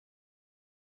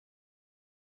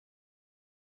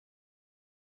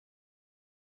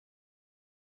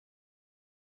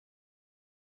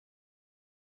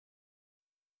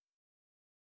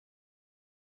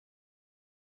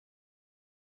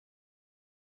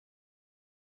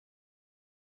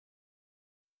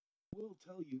will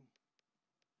tell you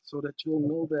so that you'll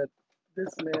know that this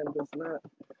man does not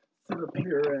sit up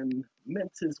here and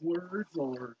mince his words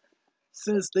or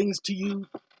says things to you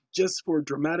just for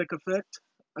dramatic effect.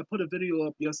 I put a video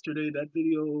up yesterday. That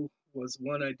video was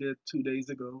one I did 2 days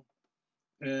ago.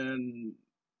 And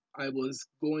I was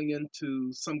going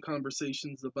into some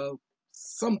conversations about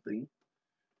something,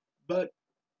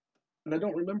 and I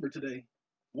don't remember today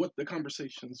what the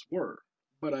conversations were.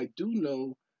 But I do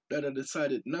know that I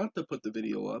decided not to put the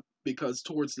video up because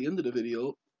towards the end of the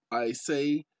video, I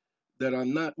say that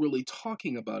I'm not really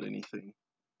talking about anything.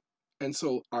 And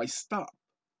so I stop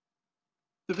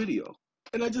the video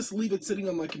and I just leave it sitting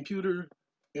on my computer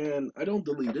and I don't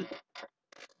delete it.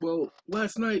 Well,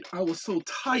 last night I was so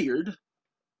tired,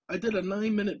 I did a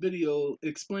 9-minute video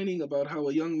explaining about how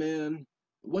a young man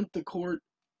went to court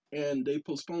and they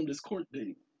postponed his court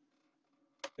date.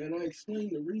 And I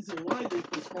explained the reason why they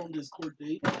postponed his court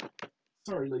date.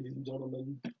 Sorry, ladies and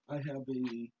gentlemen, I have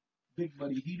a Big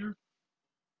Buddy heater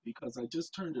because I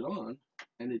just turned it on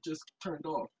and it just turned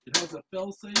off. It has a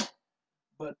fail-safe,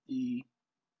 but the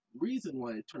reason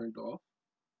why it turned off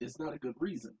is not a good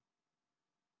reason.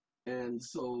 And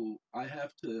so I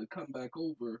have to come back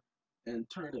over and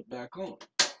turn it back on.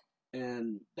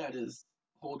 And that is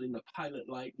holding the pilot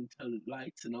light and tail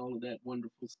lights and all of that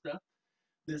wonderful stuff.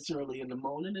 This early in the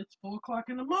morning, it's 4 o'clock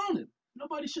in the morning.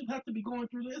 Nobody should have to be going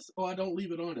through this, or I don't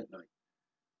leave it on at night.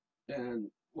 And,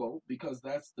 well, because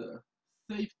that's the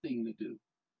safe thing to do.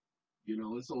 You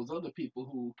know, it's those other people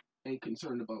who ain't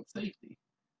concerned about safety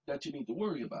that you need to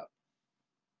worry about.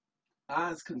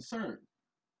 I's concerned.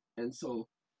 And so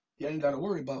you ain't got to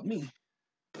worry about me.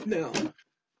 Now,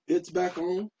 it's back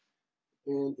on,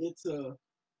 and it's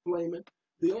flaming.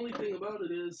 The only thing about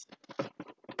it is,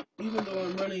 even though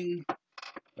I'm running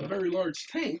a very large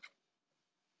tank,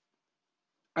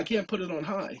 I can't put it on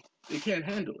high. It can't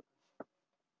handle it.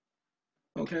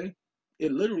 Okay?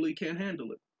 It literally can't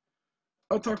handle it.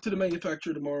 I'll talk to the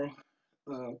manufacturer tomorrow.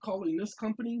 Calling this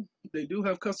company, they do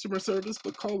have customer service,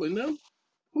 but calling them,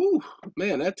 whew,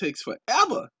 man, that takes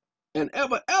forever and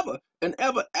ever, ever, and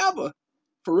ever, ever.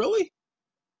 For really?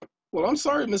 Well, I'm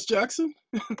sorry, Miss Jackson.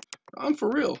 I'm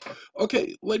for real.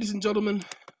 Okay, ladies and gentlemen,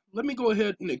 let me go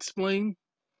ahead and explain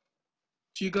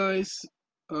to you guys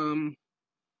the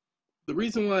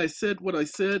reason why I said what I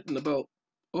said and about,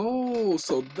 oh,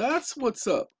 so that's what's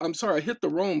up. I'm sorry, I hit the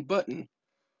wrong button.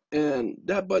 And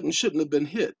that button shouldn't have been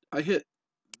hit. I hit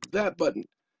that button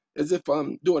as if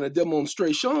I'm doing a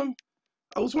demonstration.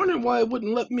 I was wondering why it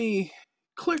wouldn't let me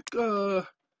click to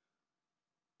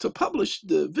publish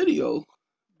the video.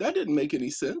 That didn't make any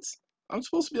sense. I'm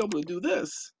supposed to be able to do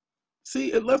this.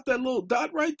 See, it left that little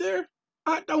dot right there.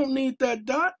 I don't need that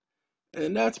dot.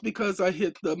 And that's because I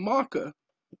hit the marker.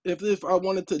 If I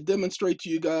wanted to demonstrate to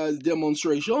you guys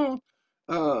demonstration,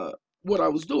 what I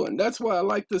was doing. That's why I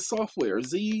like this software,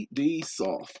 ZD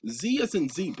Soft. Z as in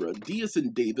zebra, D as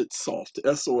in David, soft,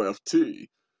 S-O-F-T.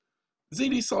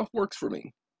 ZD Soft works for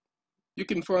me. You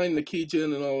can find the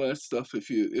keygen and all that stuff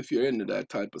if you're into that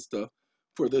type of stuff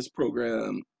for this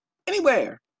program.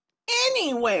 Anywhere.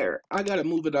 I gotta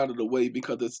move it out of the way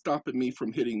because it's stopping me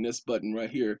from hitting this button right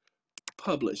here,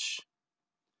 publish.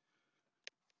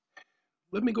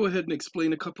 Let me go ahead and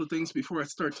explain a couple of things before I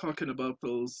start talking about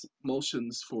those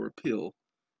motions for appeal.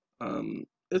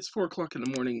 It's 4 o'clock in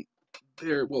the morning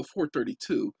there, well,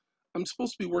 4:32. I'm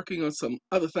supposed to be working on some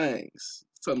other things.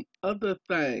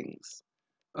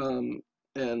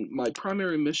 And my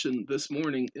primary mission this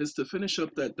morning is to finish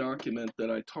up that document that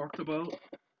I talked about.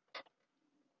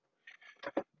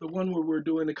 The one where we're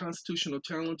doing the constitutional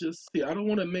challenges. See, I don't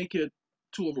want to make it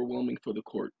too overwhelming for the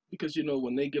court because, you know,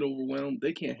 when they get overwhelmed,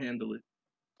 they can't handle it.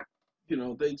 You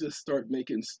know, they just start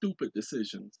making stupid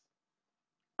decisions.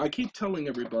 I keep telling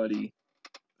everybody,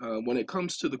 when it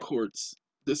comes to the courts,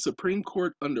 the Supreme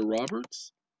Court under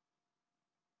Roberts,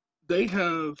 they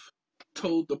have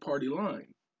told the party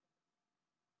line.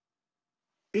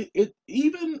 It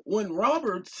even when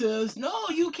Roberts says, no,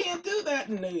 you can't do that,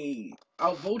 and they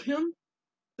outvote him,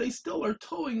 they still are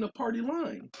towing the party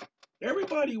line.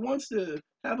 Everybody wants to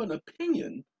have an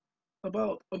opinion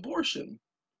about abortion.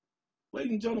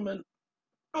 Ladies and gentlemen,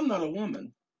 I'm not a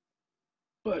woman,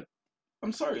 but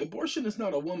I'm sorry, abortion is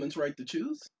not a woman's right to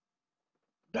choose.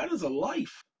 That is a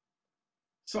life.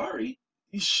 Sorry,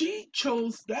 she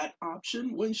chose that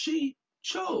option when she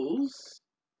chose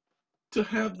to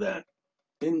have that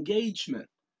engagement.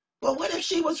 Well, what if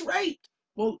she was raped?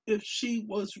 Well, if she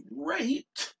was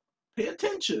raped, pay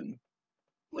attention.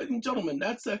 Ladies and gentlemen,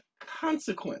 that's a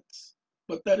consequence,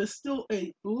 but that is still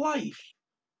a life.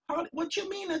 What you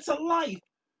mean it's a life?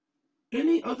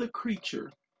 Any other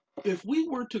creature If we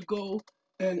were to go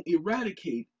and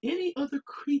eradicate any other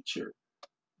creature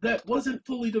that wasn't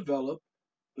fully developed,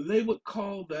 they would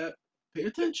call that, pay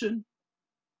attention,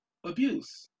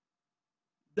 abuse.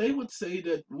 They would say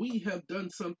that we have done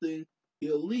something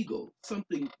illegal,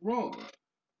 something wrong.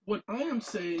 What I am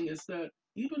saying is that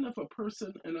even if a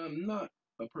person, and I'm not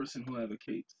a person who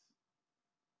advocates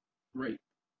rape,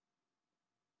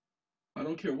 I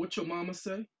don't care what your mama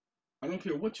say, I don't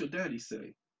care what your daddy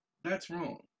say, that's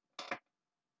wrong,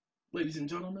 ladies and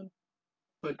gentlemen.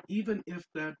 But even if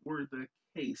that were the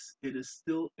case, it is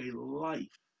still a life.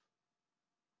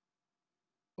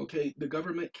 Okay, the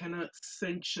government cannot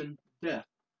sanction death.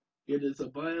 It is a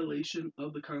violation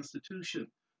of the Constitution.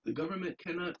 The government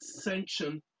cannot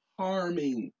sanction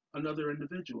harming another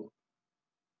individual.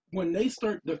 When they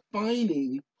start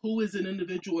defining who is an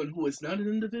individual and who is not an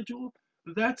individual,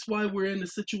 that's why we're in the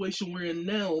situation we're in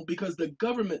now, because the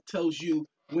government tells you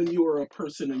when you are a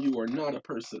person and you are not a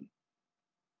person.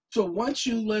 So once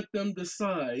you let them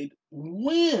decide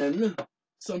when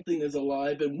something is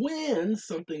alive and when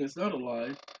something is not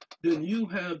alive, then you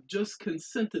have just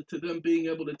consented to them being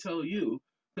able to tell you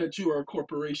that you are a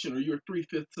corporation or you're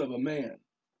 3/5 of a man.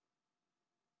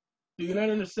 Do you not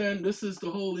understand this is the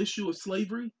whole issue of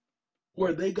slavery,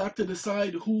 where they got to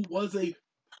decide who was a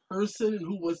person and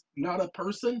who was not a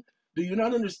person? Do you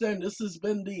not understand this has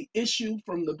been the issue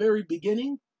from the very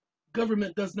beginning?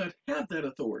 Government does not have that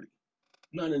authority.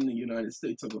 Not in the United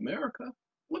States of America.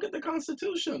 Look at the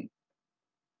Constitution.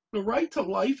 The right to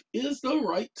life is the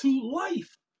right to life.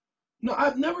 Now,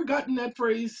 I've never gotten that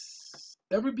phrase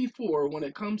ever before when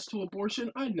it comes to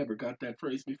abortion. I never got that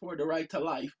phrase before, the right to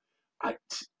life. I,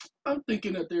 I'm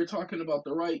thinking that they're talking about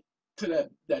the right to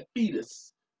that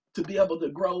fetus to be able to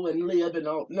grow and live and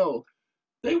all. No,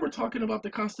 they were talking about the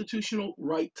constitutional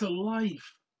right to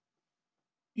life.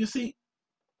 You see,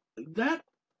 that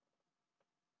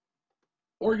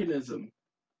organism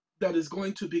that is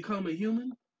going to become a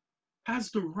human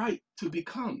has the right to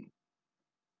become.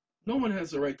 No one has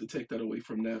the right to take that away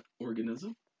from that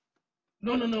organism.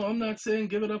 No, no, no, I'm not saying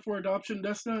give it up for adoption.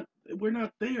 That's not, we're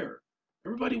not there.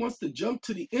 Everybody wants to jump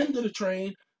to the end of the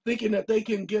train thinking that they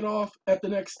can get off at the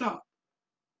next stop.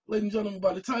 Ladies and gentlemen,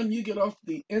 by the time you get off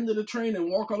the end of the train and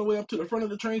walk all the way up to the front of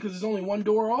the train, because there's only one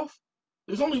door off,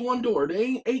 there's only one door. There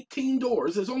ain't 18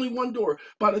 doors. There's only one door.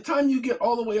 By the time you get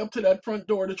all the way up to that front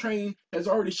door, the train has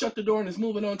already shut the door and is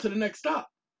moving on to the next stop.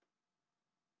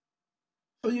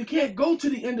 So you can't go to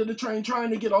the end of the train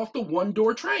trying to get off the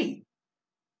one-door train.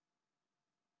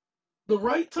 The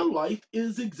right to life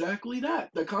is exactly that.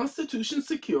 The Constitution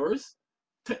secures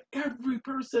to every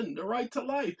person the right to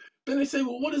life. Then they say,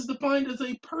 well, what is defined as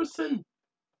a person?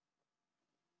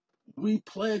 We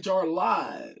pledge our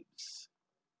lives.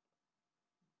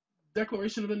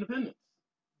 Declaration of Independence.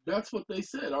 That's what they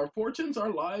said. Our fortunes,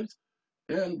 our lives,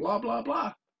 and blah, blah,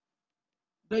 blah.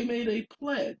 They made a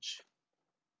pledge.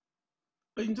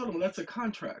 Ladies and gentlemen, that's a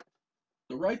contract.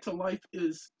 The right to life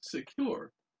is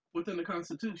secure within the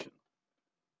Constitution.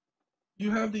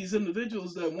 You have these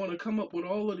individuals that want to come up with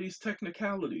all of these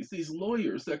technicalities, these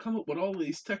lawyers that come up with all of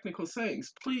these technical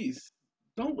sayings. Please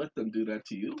don't let them do that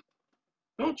to you.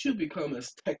 Don't you become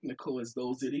as technical as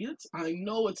those idiots. I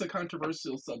know it's a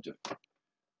controversial subject.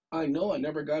 I know I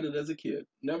never got it as a kid,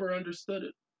 never understood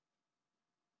it.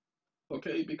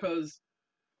 Okay, because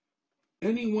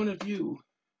any one of you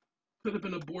could have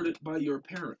been aborted by your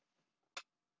parent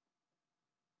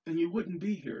and you wouldn't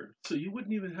be here. So you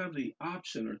wouldn't even have the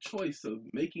option or choice of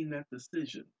making that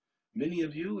decision. Many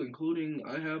of you, including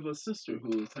I have a sister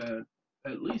who has had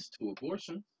at least 2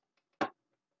 abortions.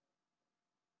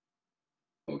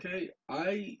 Okay,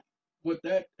 would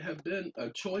that have been a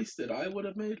choice that I would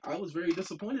have made? I was very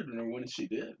disappointed in her when she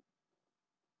did.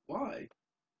 Why?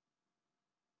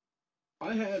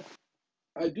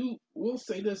 Will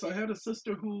say this, I had a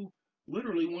sister who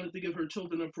literally wanted to give her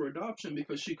children up for adoption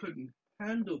because she couldn't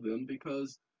handle them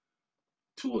because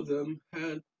 2 of them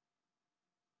had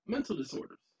mental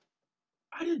disorders.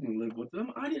 I didn't live with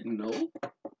them. I didn't know.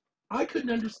 I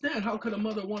couldn't understand how could a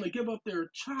mother want to give up their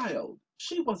child.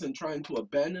 She wasn't trying to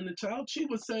abandon the child. She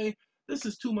was saying, this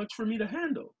is too much for me to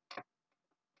handle.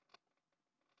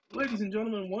 Ladies and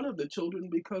gentlemen, one of the children,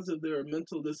 because of their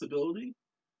mental disability,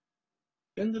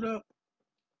 ended up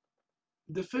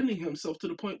defending himself to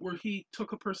the point where he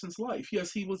took a person's life.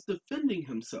 Yes, he was defending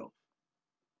himself,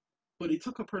 but he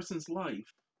took a person's life.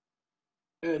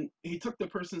 And he took the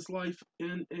person's life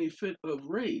in a fit of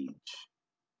rage.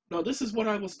 Now, this is what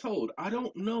I was told. I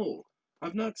don't know.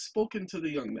 I've not spoken to the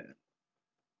young man.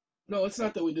 No, it's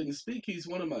not that we didn't speak. He's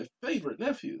one of my favorite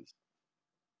nephews.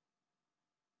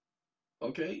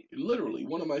 Okay, literally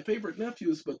one of my favorite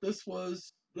nephews, but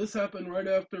this happened right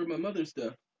after my mother's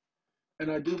death,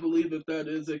 and I do believe that that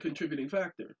is a contributing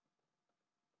factor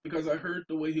because I heard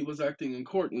the way he was acting in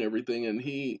court and everything, and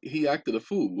he acted a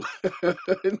fool,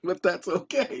 but that's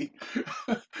okay.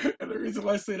 And the reason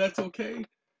why I say that's okay,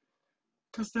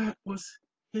 because that was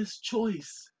his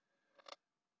choice.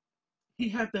 He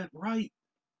had that right.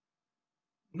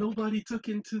 Nobody took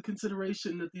into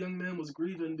consideration that the young man was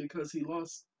grieving because he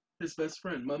lost his best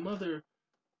friend. My mother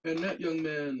and that young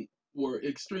man were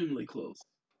extremely close.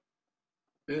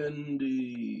 In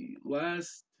the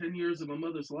last 10 years of my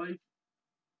mother's life,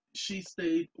 she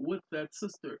stayed with that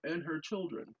sister and her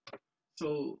children.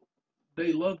 So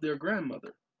they loved their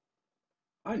grandmother.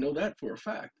 I know that for a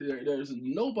fact. There's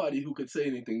nobody who could say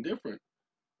anything different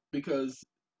because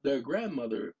their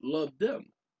grandmother loved them.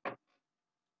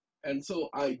 And so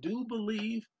I do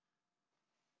believe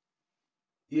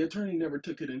the attorney never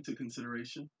took it into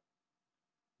consideration.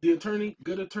 The attorney,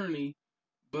 good attorney,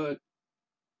 but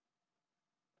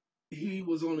he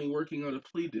was only working on a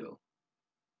plea deal.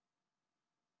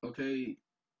 Okay,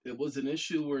 it was an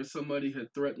issue where somebody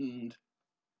had threatened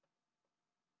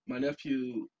my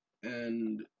nephew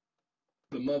and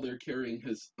the mother carrying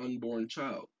his unborn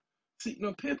child. See,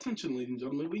 now pay attention, ladies and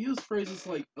gentlemen. We use phrases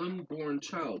like unborn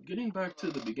child. Getting back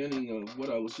to the beginning of what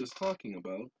I was just talking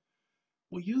about,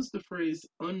 we use the phrase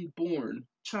unborn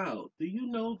child. Do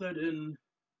you know that in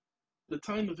the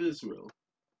time of Israel,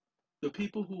 the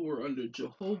people who were under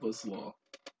Jehovah's law,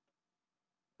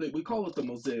 we call it the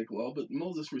Mosaic law, but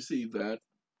Moses received that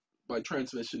by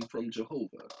transmission from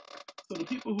Jehovah. So the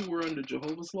people who were under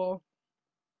Jehovah's law,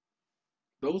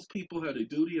 those people had a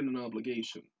duty and an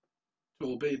obligation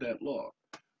to obey that law.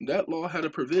 That law had a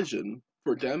provision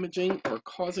for damaging or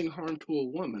causing harm to a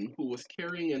woman who was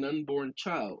carrying an unborn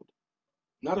child.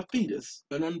 Not a fetus,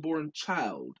 an unborn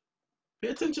child. Pay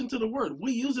attention to the word.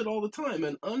 We use it all the time,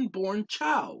 an unborn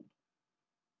child.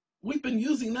 We've been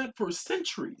using that for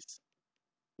centuries.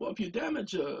 Well, if you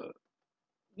damage a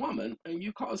woman and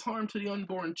you cause harm to the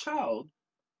unborn child,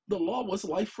 the law was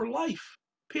life for life.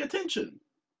 Pay attention.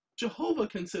 Jehovah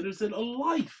considers it a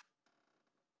life.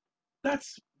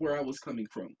 That's where I was coming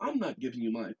from. I'm not giving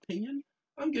you my opinion.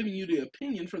 I'm giving you the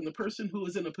opinion from the person who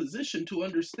is in a position to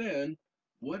understand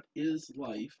what is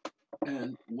life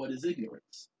and what is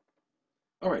ignorance.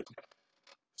 All right,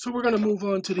 so we're going to move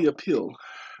on to the appeal.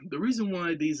 The reason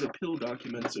why these appeal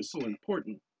documents are so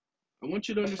important, I want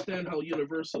you to understand how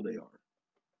universal they are.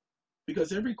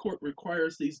 Because every court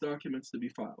requires these documents to be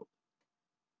filed,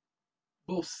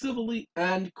 both civilly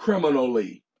and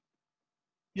criminally.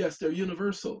 Yes, they're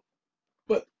universal.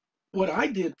 But what I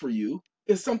did for you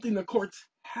is something the courts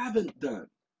haven't done.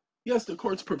 Yes, the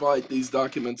courts provide these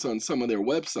documents on some of their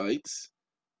websites.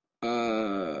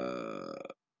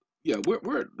 Yeah,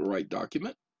 we're at the right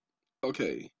document.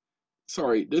 Okay.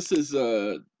 Sorry, this is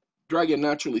Dragon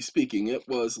Naturally Speaking. It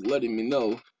was letting me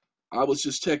know. I was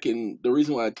just checking. The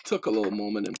reason why I took a little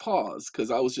moment and paused,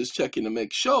 because I was just checking to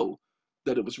make sure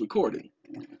that it was recording.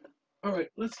 All right,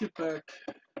 let's get back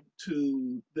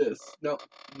to this. Now,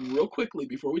 real quickly,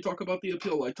 before we talk about the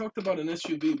appeal, I talked about an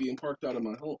SUV being parked out of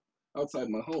my home, outside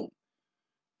my home.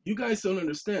 You guys don't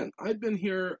understand. I've been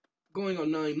here going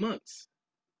on 9 months.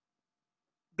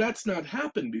 That's not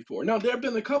happened before. Now, there have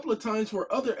been a couple of times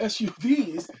where other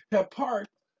SUVs have parked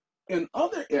in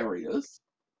other areas,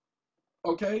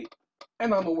 okay?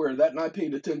 And I'm aware of that, and I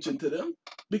paid attention to them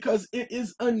because it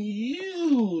is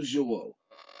unusual,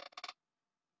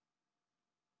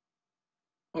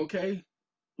 okay?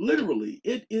 Literally,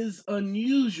 it is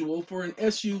unusual for an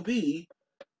SUV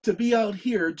to be out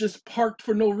here just parked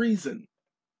for no reason.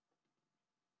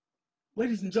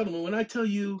 Ladies and gentlemen, when I tell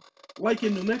you, like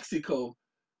in New Mexico,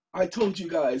 I told you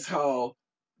guys how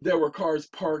there were cars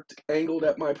parked, angled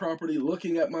at my property,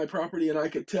 looking at my property, and I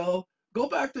could tell. Go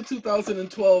back to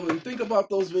 2012 and think about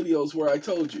those videos where I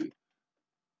told you.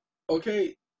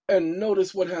 Okay? And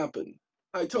notice what happened.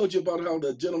 I told you about how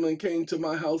the gentleman came to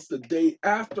my house the day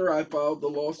after I filed the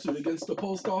lawsuit against the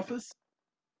post office,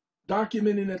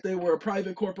 documenting that they were a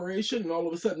private corporation, and all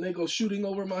of a sudden they go shooting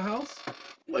over my house.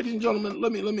 Ladies and gentlemen,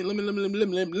 let me tell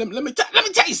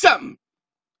you something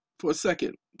for a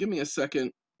second. Give me a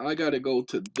second. I gotta go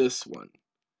to this one.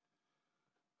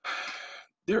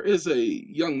 There is a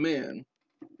young man,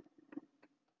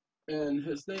 and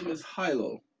his name is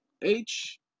Hilo.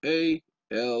 H-A-L-O.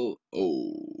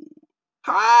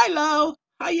 Hilo,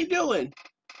 how you doing?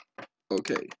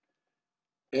 Okay.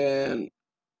 And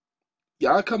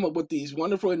yeah, I come up with these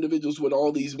wonderful individuals with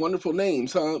all these wonderful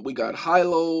names, huh? We got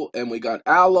Hilo and we got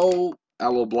Aloe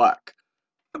Black.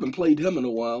 I haven't played him in a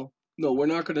while. No, we're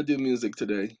not going to do music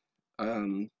today.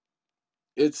 Um,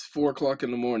 it's 4 o'clock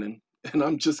in the morning, and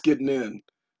I'm just getting in.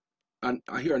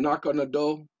 I hear a knock on the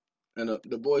door, and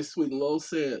the voice, sweet and low,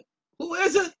 said, "Who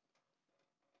is it?"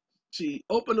 She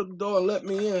opened up the door and let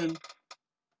me in,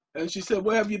 and she said,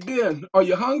 "Where have you been? Are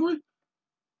you hungry?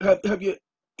 Have you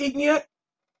eaten yet?"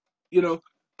 You know,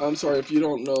 I'm sorry if you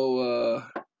don't know.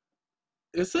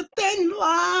 It's a thin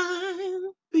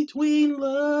line between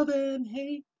love and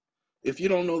hate. If you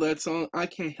don't know that song, I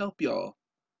can't help y'all.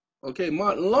 Okay,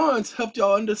 Martin Lawrence helped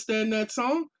y'all understand that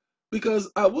song,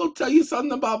 because I will tell you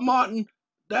something about Martin.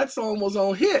 That song was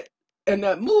on hit, and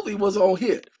that movie was on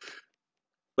hit.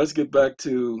 Let's get back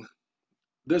to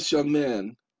this young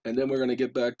man, and then we're going to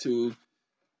get back to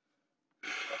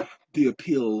the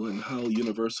appeal and how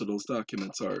universal those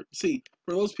documents are. See,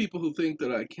 for those people who think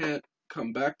that I can't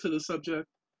come back to the subject,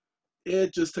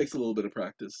 it just takes a little bit of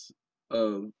practice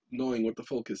of knowing what the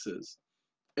focus is.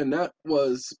 And that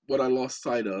was what I lost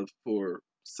sight of for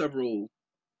several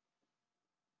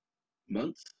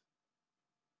months,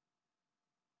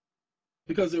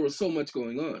 because there was so much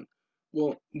going on.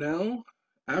 Well, now,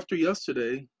 after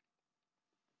yesterday,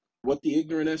 what the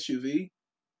ignorant SUV,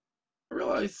 I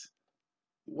realized,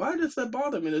 why does that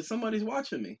bother me that somebody's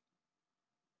watching me?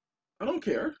 I don't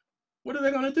care. What are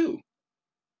they going to do?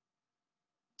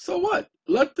 So what?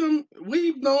 Let them.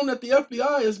 We've known that the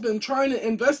FBI has been trying to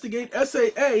investigate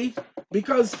SAA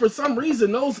because for some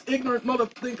reason those ignorant mother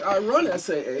think I run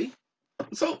SAA.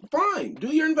 So fine,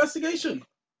 do your investigation.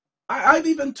 I've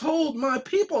even told my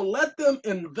people, let them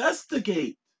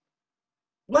investigate.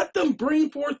 Let them bring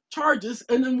forth charges,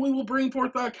 and then we will bring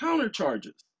forth our counter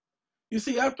charges. You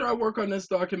see, after I work on this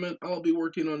document, I'll be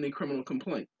working on the criminal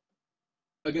complaint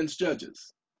against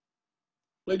judges.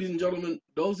 Ladies and gentlemen,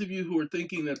 those of you who are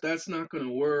thinking that that's not going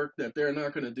to work, that they're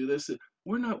not going to do this,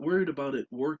 we're not worried about it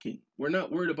working. We're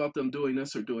not worried about them doing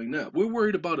this or doing that. We're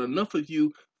worried about enough of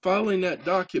you filing that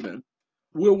document.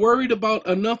 We're worried about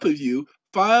enough of you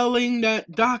filing that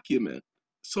document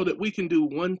so that we can do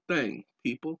one thing,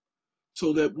 people.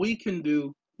 So that we can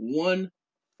do one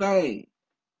thing.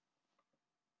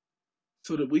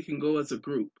 So that we can go as a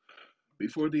group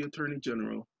before the Attorney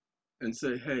General and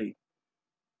say, hey,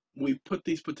 we put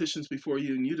these petitions before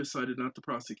you and you decided not to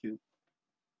prosecute.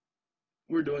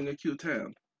 We're doing a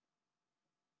QTAM.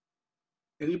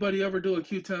 Anybody ever do a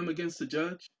QTAM against a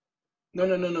judge? No,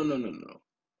 no, no, no, no, no, no.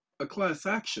 A class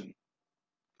action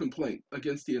complaint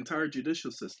against the entire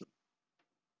judicial system.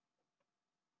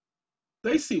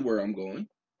 They see where I'm going.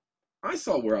 I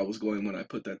saw where I was going when I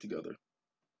put that together.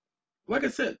 Like I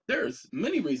said, there's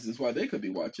many reasons why they could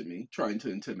be watching me, trying to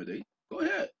intimidate. Go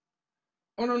ahead.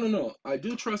 Oh, no, no, no. I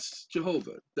do trust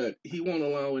Jehovah that he won't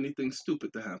allow anything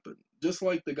stupid to happen. Just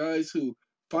like the guys who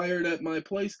fired at my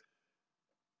place,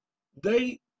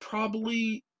 they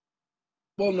probably,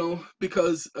 well, no,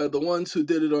 because the ones who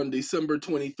did it on December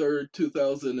 23rd,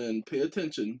 2000, and pay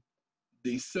attention,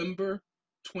 December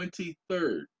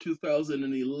 23rd,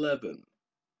 2011,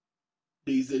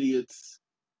 these idiots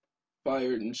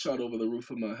fired and shot over the roof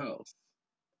of my house.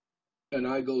 And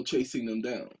I go chasing them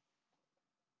down.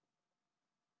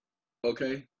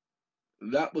 Okay?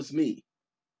 That was me.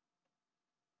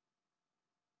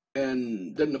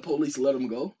 And then the police let them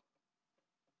go.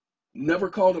 Never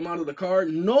called them out of the car,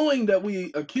 knowing that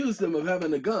we accused them of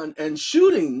having a gun and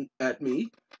shooting at me.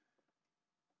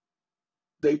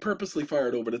 They purposely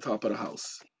fired over the top of the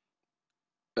house.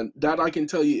 And that I can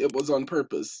tell you, it was on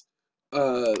purpose.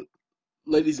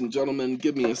 Ladies and gentlemen,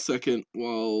 give me a second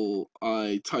while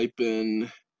I type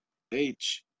in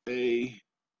H-A.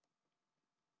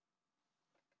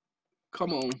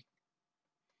 Come on.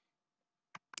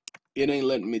 It ain't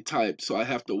letting me type, so I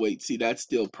have to wait. See, that's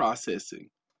still processing.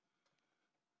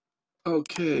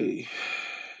 Okay.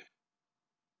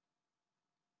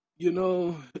 You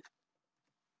know,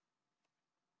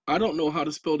 I don't know how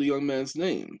to spell the young man's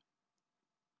name.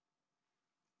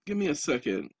 Give me a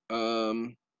second.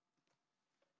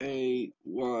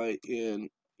 A-Y-N-E.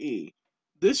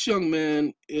 This young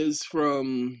man is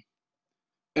from,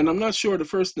 and I'm not sure the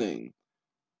first name,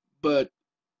 but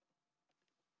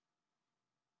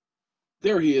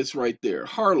there he is right there,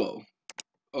 Harlow.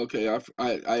 Okay,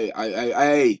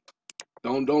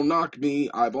 don't knock me.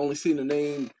 I've only seen the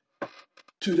name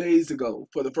 2 days ago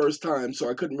for the first time, so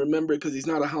I couldn't remember it because he's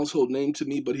not a household name to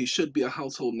me, but he should be a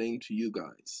household name to you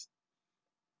guys.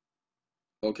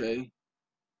 Okay,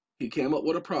 he came up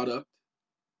with a product.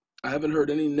 I haven't heard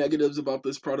any negatives about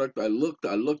this product. I looked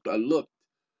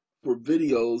for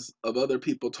videos of other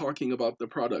people talking about the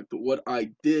product. What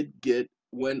I did get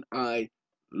when I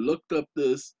looked up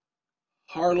this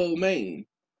Harlow Maine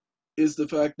is the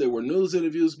fact there were news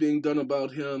interviews being done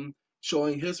about him.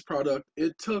 showing his product.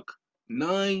 It took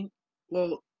a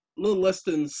little less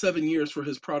than 7 years for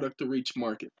his product to reach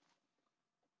market.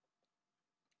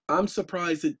 I'm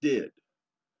surprised it did.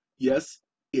 Yes,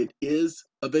 it is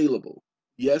available.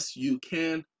 Yes, you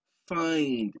can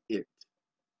find it.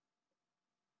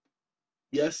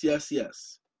 Yes, yes,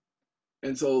 yes.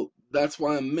 And so that's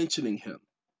why I'm mentioning him.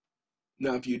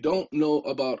 Now, if you don't know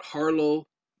about Harlow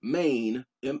Mayne,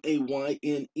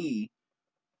 Mayne,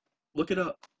 look it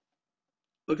up.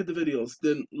 Look at the videos.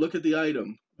 Then look at the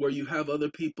item where you have other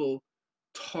people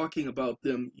talking about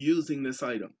them using this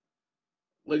item.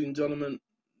 Ladies and gentlemen,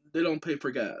 they don't pay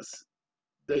for gas.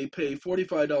 They pay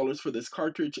 $45 for this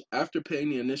cartridge after paying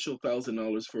the initial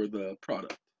 $1,000 for the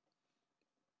product.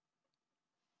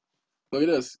 Look at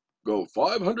this. Go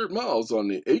 500 miles on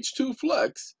the H2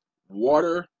 Flex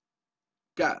water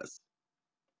gas.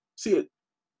 See it?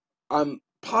 I'm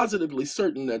positively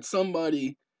certain that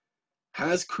somebody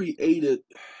has created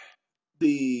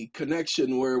the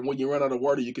connection where when you run out of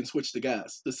water, you can switch to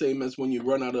gas. The same as when you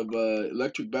run out of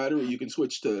electric battery, you can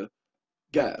switch to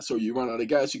gas, or you run out of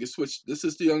gas, you can switch. This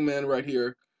is the young man right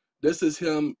here. This is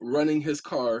him running his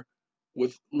car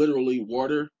with literally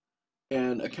water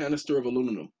and a canister of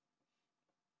aluminum.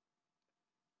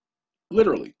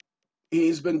 Literally.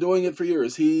 He's been doing it for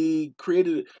years. He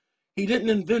created it. He didn't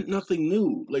invent nothing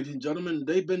new, ladies and gentlemen.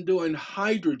 They've been doing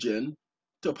hydrogen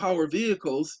to power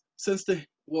vehicles since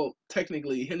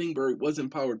technically Hindenburg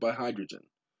wasn't powered by hydrogen.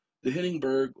 The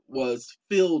Hindenburg was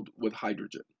filled with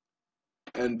hydrogen.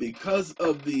 And because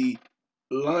of the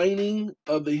lining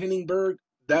of the Hindenburg,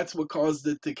 that's what caused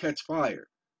it to catch fire.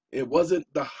 It wasn't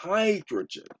the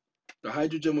hydrogen. The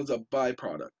hydrogen was a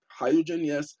byproduct. Hydrogen,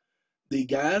 yes, the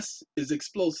gas is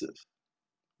explosive,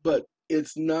 but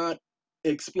it's not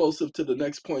explosive to the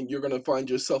next point. You're going to find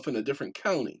yourself in a different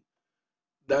county.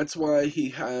 That's why he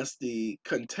has the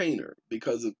container,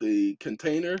 because if the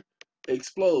container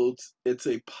explodes, it's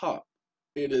a pop.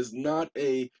 It is not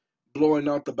a blowing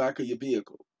out the back of your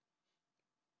vehicle.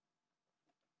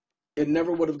 It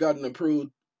never would have gotten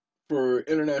approved for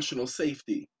international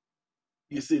safety.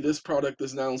 You see, this product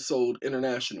is now sold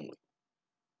internationally.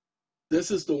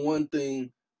 This is the one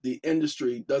thing the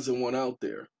industry doesn't want out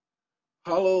there.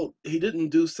 Hollow, he didn't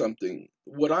do something.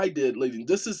 What I did, lady,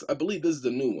 I believe this is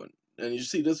the new one. And you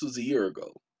see, this was a year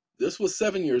ago. This was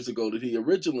 7 years ago that he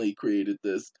originally created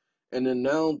this. And then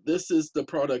now, this is the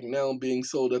product now being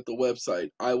sold at the website.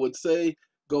 I would say,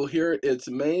 go here. It's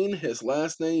Mayne, his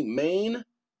last name, Mayne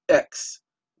X,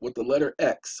 with the letter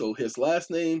X. So his last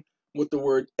name with the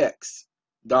word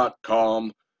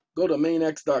X.com. Go to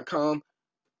MayneX.com.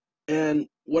 And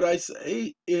what I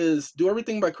say is do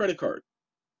everything by credit card.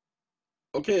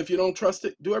 Okay, if you don't trust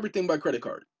it, do everything by credit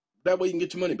card. That way you can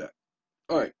get your money back.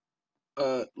 All right,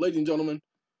 ladies and gentlemen,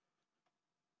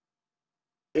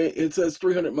 it says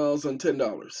 300 miles on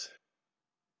 $10.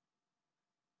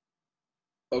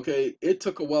 Okay, it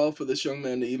took a while for this young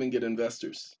man to even get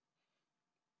investors.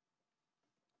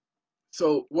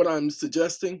 So what I'm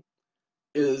suggesting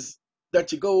is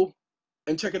that you go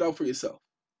and check it out for yourself.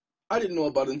 I didn't know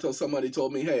about it until somebody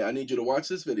told me, hey, I need you to watch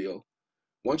this video.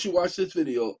 Once you watch this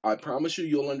video, I promise you,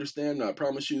 you'll understand, and I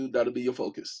promise you that'll be your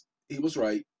focus. He was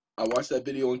right. I watched that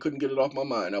video and couldn't get it off my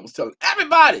mind. I was telling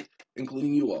everybody,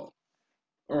 including you all.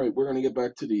 All right, we're going to get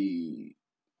back to the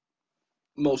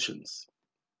motions.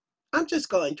 I'm just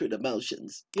going through the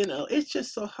motions. You know, it's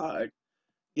just so hard.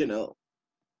 You know,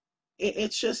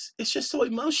 it's just so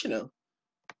emotional.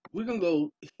 We're going to go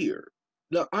here.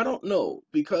 Now, I don't know,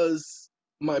 because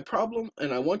my problem,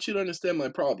 and I want you to understand my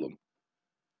problem,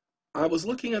 I was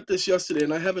looking at this yesterday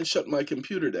and I haven't shut my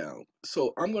computer down.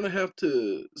 So I'm going to have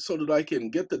to, so that I can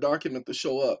get the document to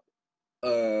show up,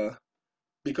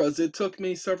 because it took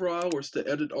me several hours to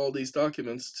edit all these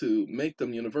documents to make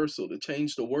them universal, to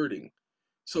change the wording.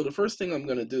 So the first thing I'm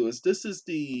going to do is, this is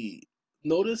the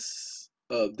notice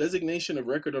of designation of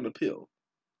record on appeal.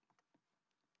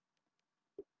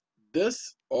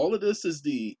 All of this is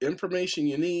the information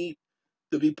you need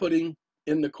to be putting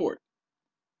in the court.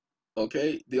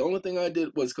 Okay, the only thing I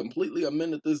did was completely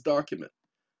amended this document.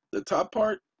 The top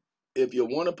part, if you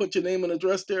want to put your name and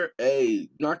address there, hey,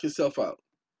 knock yourself out.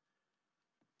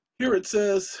 Here it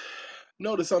says,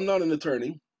 notice I'm not an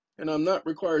attorney, and I'm not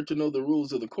required to know the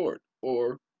rules of the court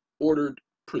or ordered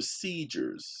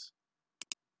procedures.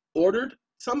 Ordered?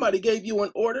 Somebody gave you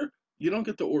an order? You don't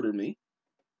get to order me.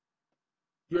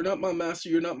 You're not my master,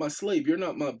 you're not my slave, you're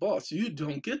not my boss. You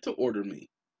don't get to order me.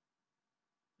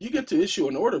 You get to issue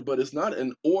an order, but it's not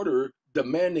an order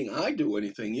demanding I do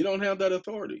anything. You don't have that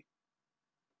authority.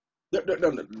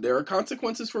 There are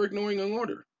consequences for ignoring an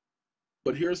order.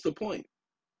 But here's the point.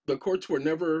 The courts were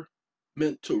never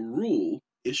meant to rule,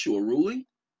 issue a ruling.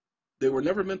 They were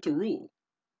never meant to rule.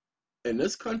 In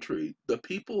this country, the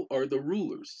people are the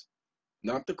rulers,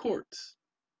 not the courts.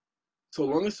 So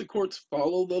long as the courts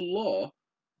follow the law,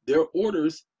 their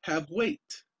orders have weight.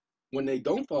 When they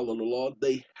don't follow the law,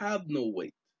 they have no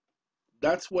weight.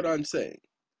 That's what I'm saying.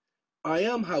 I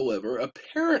am, however,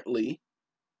 apparently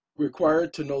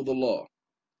required to know the law,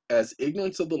 as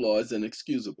ignorance of the law is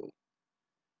inexcusable.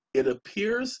 It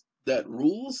appears that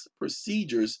rules,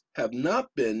 procedures have not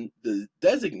been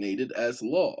designated as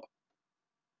law.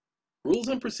 Rules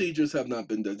and procedures have not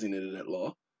been designated as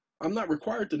law. I'm not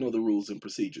required to know the rules and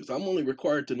procedures. I'm only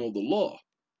required to know the law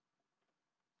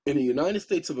in the United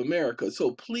States of America.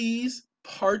 So please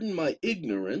pardon my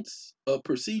ignorance of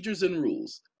procedures and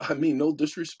rules. I mean no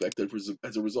disrespect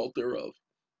as a result thereof.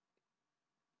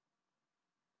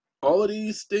 All of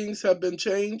these things have been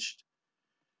changed.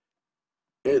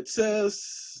 It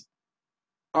says,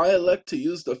 I elect to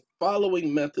use the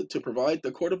following method to provide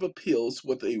the Court of Appeals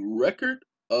with a record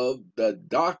of the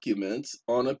documents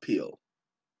on appeal.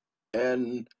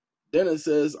 And then it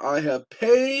says, I have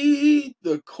paid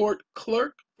the court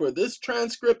clerk for this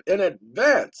transcript in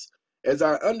advance, as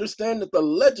I understand that the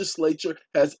legislature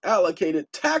has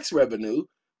allocated tax revenue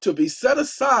to be set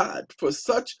aside for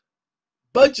such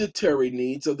budgetary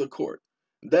needs of the court,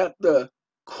 that the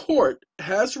court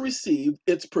has received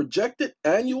its projected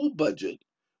annual budget,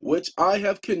 which I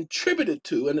have contributed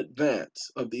to in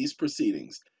advance of these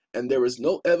proceedings, and there is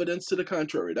no evidence to the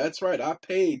contrary. That's right, I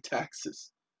paid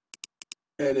taxes.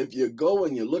 And if you go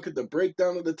and you look at the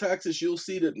breakdown of the taxes, you'll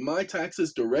see that my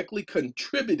taxes directly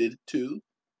contributed to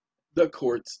the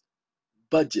court's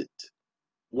budget,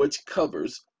 which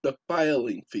covers the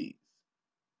filing fees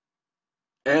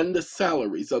and the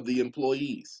salaries of the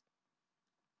employees.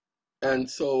 And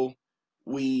so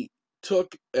we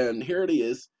took, and here it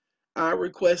is. I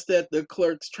request that the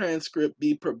clerk's transcript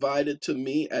be provided to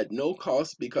me at no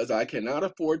cost because I cannot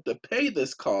afford to pay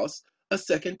this cost a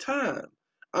second time.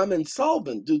 I'm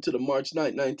insolvent due to the March 9,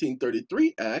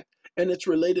 1933 Act and its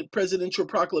related presidential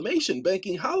proclamation,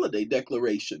 banking holiday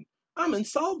declaration. I'm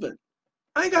insolvent.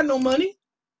 I ain't got no money.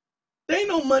 There ain't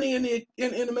no money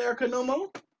in America no more.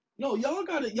 No, y'all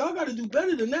gotta do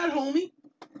better than that, homie.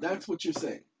 That's what you're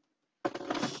saying.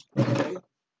 Okay?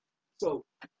 So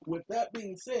with that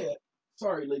being said,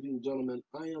 sorry, ladies and gentlemen,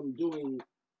 I am doing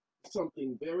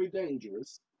something very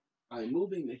dangerous. I'm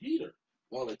moving the heater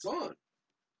while it's on.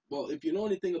 Well, if you know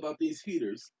anything about these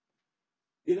heaters,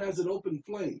 it has an open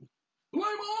flame. Flame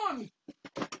on!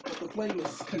 But the flame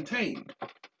is contained.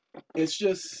 It's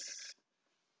just,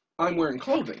 I'm wearing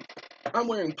clothing. I'm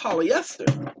wearing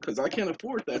polyester because I can't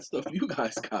afford that stuff you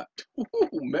guys got. Ooh,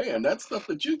 man, that stuff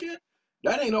that you get,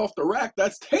 that ain't off the rack.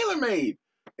 That's tailor-made.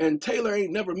 And Taylor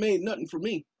ain't never made nothing for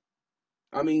me.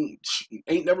 I mean,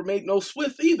 ain't never made no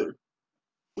Swift either.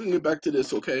 We can get back to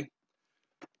this, okay?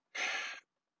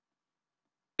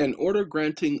 An order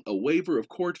granting a waiver of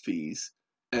court fees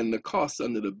and the costs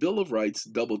under the Bill of Rights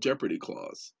double jeopardy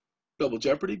clause. Double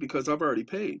jeopardy because I've already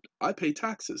paid. I pay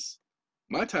taxes.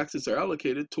 My taxes are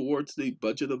allocated towards the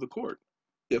budget of the court.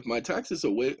 If my taxes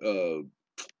are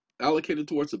allocated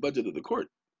towards the budget of the court,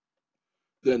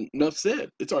 then enough said,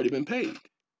 it's already been paid.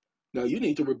 Now you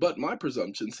need to rebut my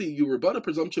presumption. See, you rebut a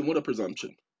presumption with a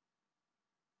presumption.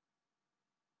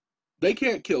 They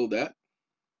can't kill that.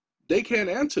 They can't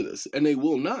answer this, and they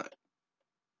will not.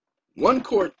 One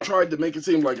court tried to make it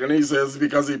seem like, and he says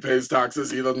because he pays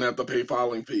taxes, he doesn't have to pay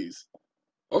filing fees.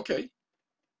 Okay.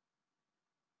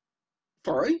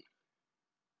 Fine.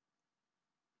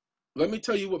 Let me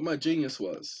tell you what my genius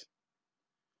was.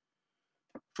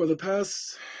 For the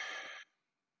past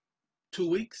 2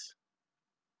 weeks,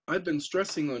 I've been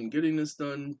stressing on getting this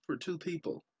done for 2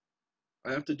 people.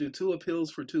 I have to do 2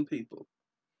 appeals for 2 people.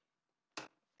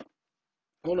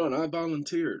 Hold on, I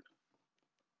volunteered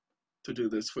to do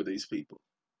this for these people.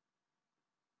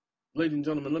 Ladies and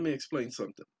gentlemen, let me explain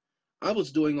something. I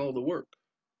was doing all the work.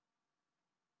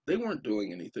 They weren't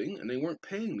doing anything, and they weren't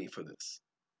paying me for this.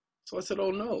 So I said,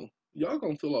 oh no, y'all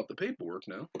gonna fill out the paperwork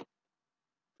now.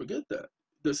 Forget that.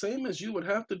 The same as you would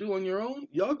have to do on your own,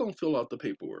 y'all gonna fill out the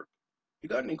paperwork. You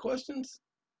got any questions?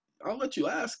 I'll let you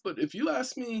ask, but if you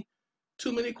ask me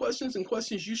too many questions and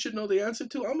questions you should know the answer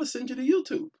to, I'm gonna send you to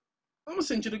YouTube. I'm gonna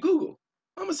send you to Google.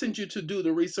 I'm gonna send you to do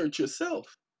the research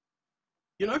yourself.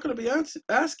 You're not gonna be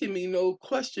asking me no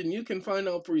question you can find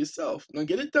out for yourself. Now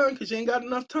get it done because you ain't got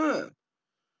enough time.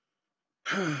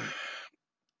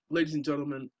 Ladies and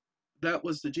gentlemen, that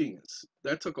was the genius.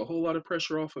 That took a whole lot of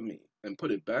pressure off of me and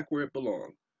put it back where it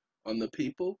belonged, on the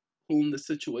people whom the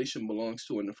situation belongs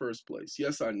to in the first place.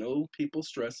 Yes, I know people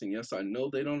stressing. Yes, I know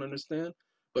they don't understand,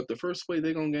 But the first way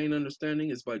they're going to gain understanding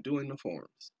is by doing the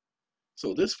forms.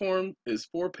 So this form is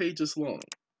 4 pages long.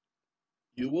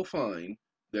 You will find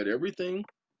that everything,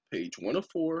 page 1 of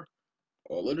 4,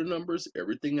 all of the numbers,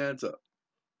 everything adds up.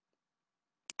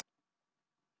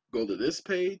 Go to this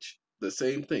page, the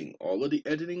same thing. All of the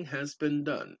editing has been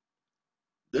done.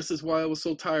 This is why I was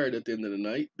so tired at the end of the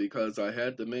night, because I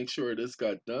had to make sure this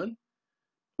got done.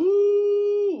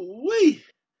 Ooh-wee!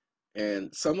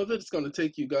 And some of it's going to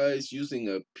take you guys using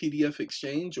a PDF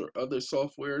Exchange or other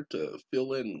software to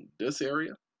fill in this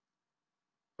area.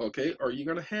 Okay, or you're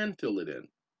going to hand fill it in.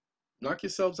 Knock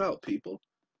yourselves out, people.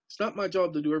 It's not my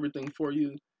job to do everything for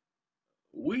you.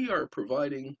 We are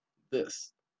providing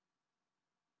this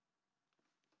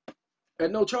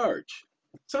at no charge.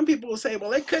 Some people will say, well,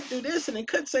 they could do this and they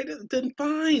could say this. Then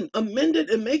fine, amend it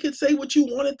and make it say what you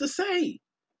want it to say.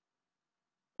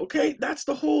 Okay, that's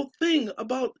the whole thing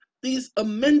about these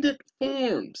amended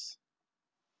forms.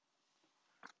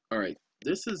 All right,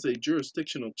 this is a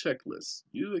jurisdictional checklist.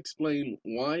 You explain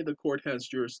why the court has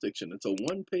jurisdiction. It's a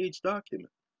one-page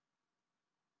document.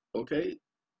 Okay,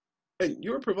 and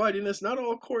you're providing this. Not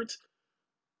all courts.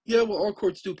 Yeah, well, all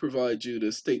courts do provide you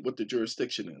to state what the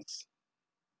jurisdiction is.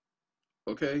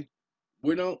 Okay,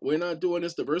 we're not doing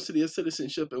this diversity of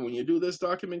citizenship. And when you do this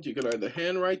document, you can either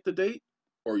handwrite the date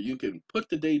or you can put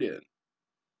the date in.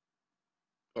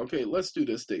 Okay, let's do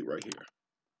this date right here.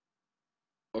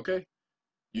 Okay,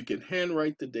 you can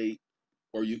handwrite the date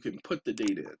or you can put the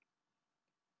date in.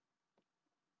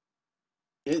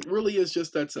 It really is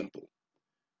just that simple.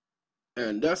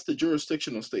 And that's the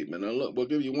jurisdictional statement. Now look, we'll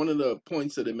give you one of the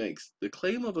points that it makes. The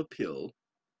claim of appeal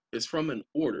is from an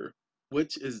order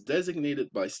which is designated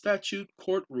by statute,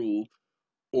 court rule,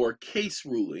 or case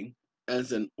ruling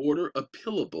as an order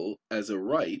appealable as a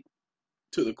right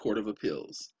to the Court of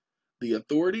Appeals. The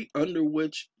authority under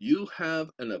which you have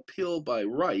an appeal by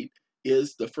right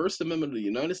is the First Amendment of the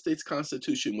United States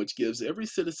Constitution, which gives every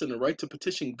citizen a right to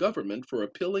petition government for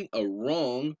appealing a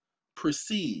wrong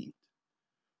perceived,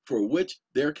 for which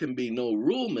there can be no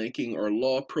rulemaking or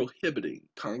law prohibiting.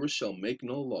 Congress shall make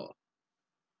no law.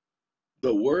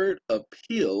 The word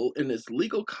appeal in its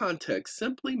legal context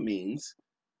simply means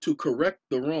to correct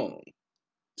the wrong.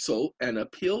 So an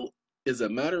appeal is a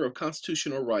matter of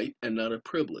constitutional right and not a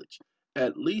privilege.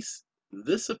 At least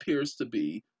this appears to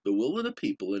be the will of the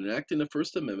people in enacting the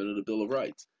First Amendment of the Bill of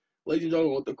Rights. Ladies and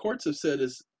gentlemen, what the courts have said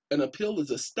is an appeal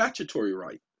is a statutory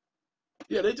right.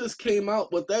 Yeah, they just came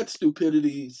out with that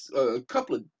stupidity a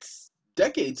couple of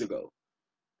decades ago,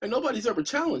 and nobody's ever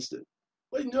challenged it.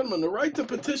 Ladies and gentlemen, the right to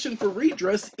petition for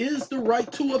redress is the right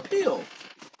to appeal.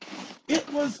 It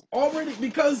was already,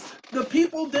 because the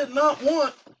people did not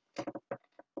want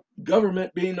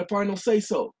government being the final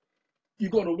say-so. You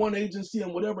go to one agency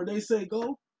and whatever they say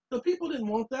go. The people didn't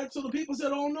want that, so the people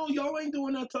said, oh no, y'all ain't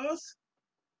doing that to us.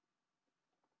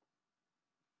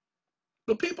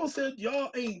 The people said, y'all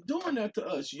ain't doing that to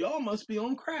us. Y'all must be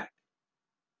on crack.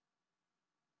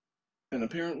 And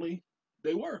apparently,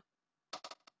 they were.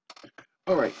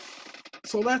 All right,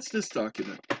 so that's this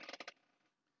document.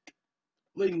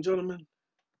 Ladies and gentlemen,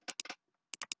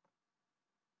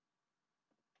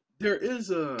 there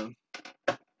is an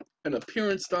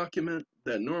appearance document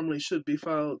that normally should be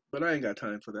filed, but I ain't got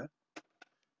time for that.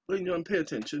 Ladies and gentlemen, pay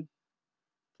attention.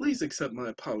 Please accept my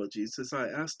apologies as I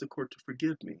ask the court to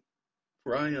forgive me,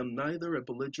 for I am neither a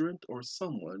belligerent or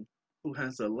someone who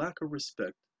has a lack of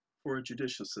respect for a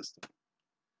judicial system.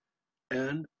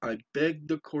 And I beg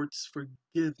the court's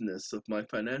forgiveness of my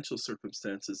financial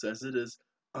circumstances, as it is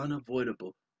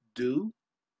unavoidable due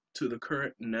to the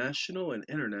current national and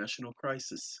international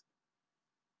crisis.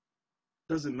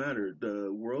 Doesn't matter.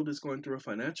 The world is going through a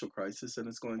financial crisis, and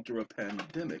it's going through a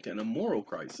pandemic and a moral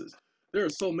crisis. There are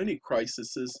so many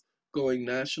crises going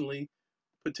nationally.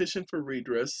 Petition for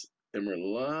redress in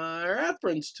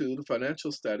reference to the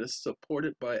financial status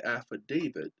supported by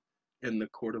affidavit in the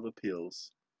Court of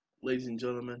Appeals. Ladies and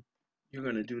gentlemen, you're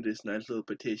going to do this nice little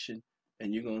petition,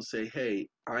 and you're going to say, hey,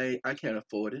 I can't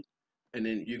afford it. And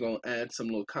then you're going to add some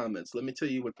little comments. Let me tell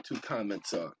you what the 2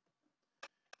 comments are.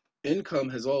 Income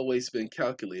has always been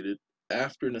calculated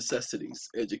after necessities,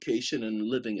 education, and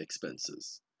living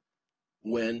expenses.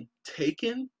 When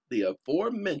taken the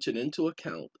aforementioned into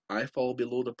account, I fall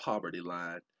below the poverty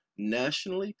line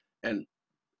nationally and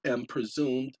am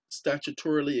presumed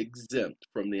statutorily exempt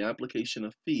from the application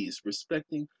of fees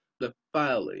respecting the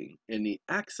filing and the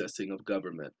accessing of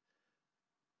government.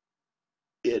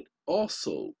 It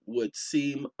also would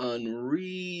seem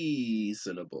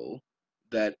unreasonable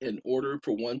that in order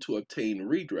for one to obtain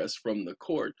redress from the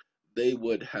court, they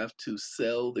would have to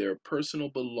sell their personal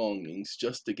belongings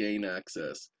just to gain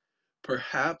access.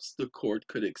 Perhaps the court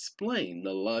could explain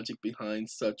the logic behind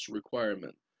such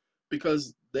requirement,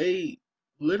 because they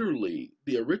literally,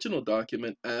 the original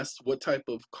document asked what type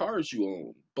of cars you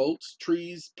own: boats,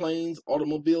 trees, planes,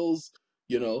 automobiles,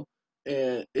 you know,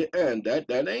 and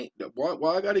that ain't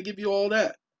why I got to give you all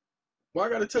that. Why I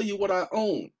got to tell you what I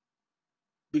own?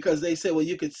 Because they say, well,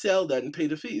 you could sell that and pay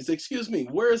the fees. Excuse me,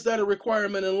 where is that a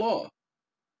requirement in law?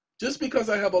 Just because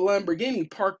I have a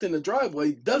Lamborghini parked in the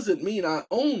driveway doesn't mean I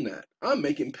own that. I'm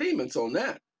making payments on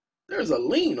that. There's a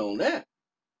lien on that.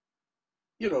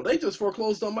 They just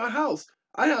foreclosed on my house.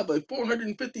 I have a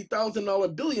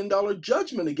 $450,000 billion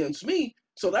judgment against me.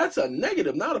 So that's a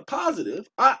negative, not a positive.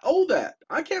 I owe that.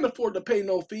 I can't afford to pay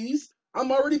no fees.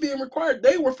 I'm already being required.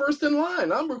 They were first in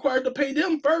line. I'm required to pay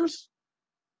them first.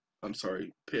 I'm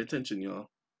sorry. Pay attention, y'all.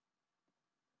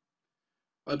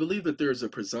 I believe that there is a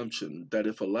presumption that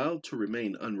if allowed to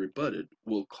remain unrebutted,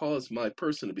 will cause my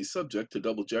person to be subject to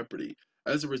double jeopardy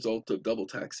as a result of double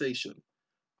taxation.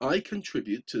 I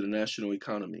contribute to the national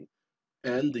economy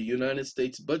and the United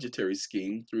States budgetary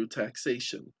scheme through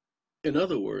taxation. In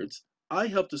other words, I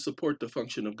help to support the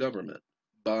function of government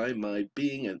by my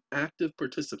being an active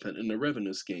participant in the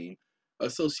revenue scheme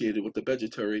associated with the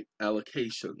budgetary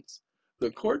allocations.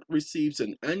 The court receives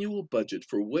an annual budget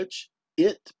for which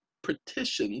it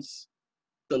petitions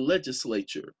the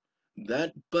legislature.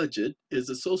 That budget is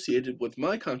associated with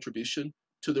my contribution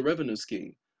to the revenue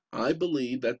scheme. I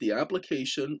believe that the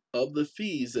application of the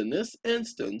fees in this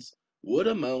instance would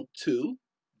amount to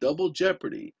double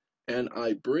jeopardy, and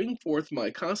I bring forth my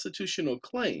constitutional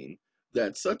claim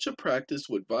that such a practice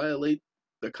would violate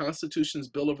the Constitution's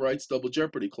Bill of Rights double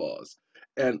jeopardy clause.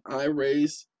 And I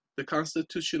raise the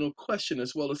constitutional question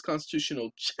as well as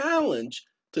constitutional challenge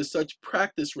to such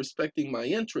practice respecting my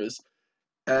interests,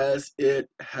 as it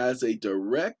has a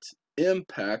direct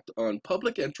impact on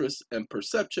public interest and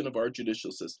perception of our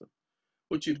judicial system.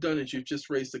 What you've done is you've just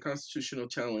raised a constitutional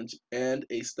challenge and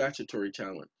a statutory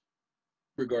challenge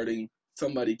regarding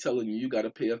somebody telling you got to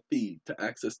pay a fee to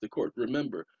access the court.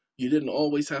 Remember, you didn't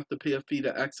always have to pay a fee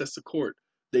to access the court.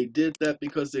 They did that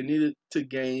because they needed to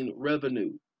gain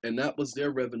revenue, and that was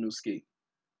their revenue scheme.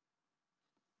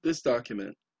 This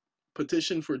document,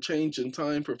 petition for change in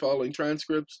time for filing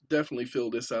transcripts, definitely fill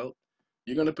this out.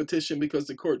 You're going to petition because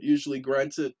the court usually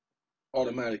grants it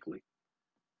automatically.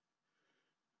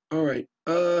 All right,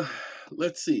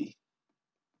 let's see.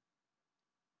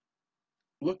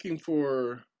 Looking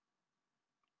for,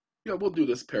 we'll do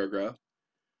this paragraph.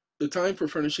 The time for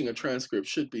furnishing a transcript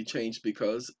should be changed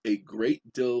because a great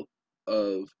deal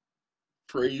of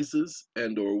phrases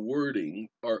and or wording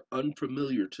are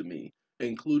unfamiliar to me,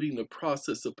 including the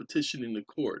process of petitioning the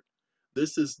court.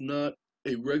 This is not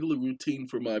a regular routine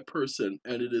for my person,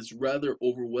 and it is rather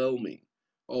overwhelming.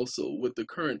 Also, with the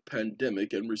current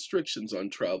pandemic and restrictions on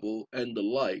travel and the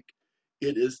like,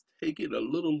 it is taking a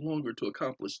little longer to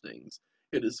accomplish things.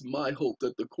 It is my hope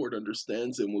that the court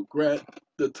understands and will grant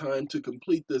the time to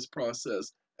complete this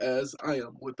process, as I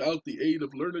am without the aid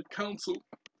of learned counsel.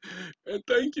 And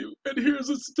thank you. And here's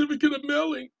a certificate of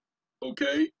mailing,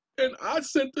 okay? And I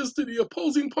sent this to the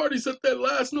opposing parties at their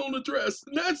last known address.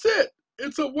 And that's it.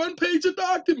 It's a one-page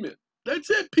document. That's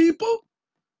it, people.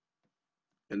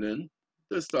 And then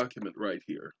this document right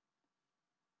here.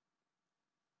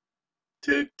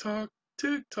 Tick-tock,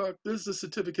 tick-tock. This is a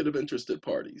certificate of interested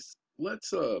parties.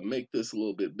 Let's make this a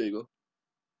little bit bigger.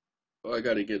 Oh, I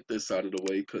got to get this out of the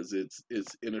way because it's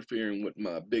interfering with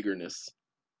my biggerness.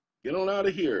 Get on out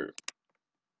of here.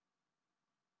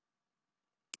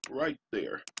 Right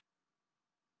there.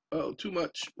 Oh, too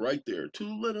much right there.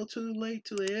 Too little, too late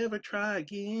to ever try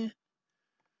again.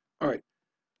 All right.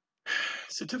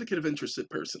 Certificate of interested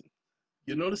person.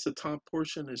 You notice the top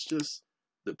portion is just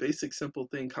the basic simple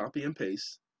thing, copy and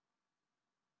paste.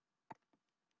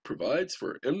 Provides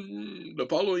for the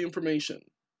following information.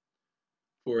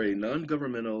 For a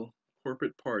non-governmental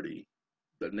corporate party,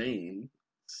 the names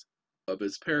of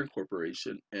its parent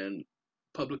corporation and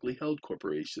publicly held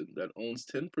corporation that owns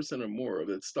 10% or more of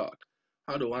its stock.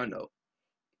 How do I know?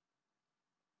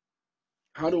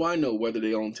 How do I know whether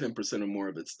they own 10% or more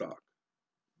of its stock?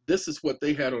 This is what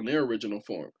they had on their original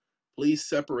form. Please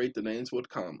separate the names with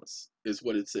commas, is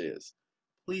what it says.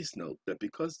 Please note that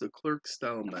because the clerk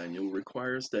style manual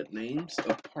requires that names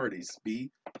of parties be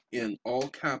in all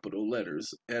capital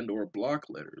letters and or block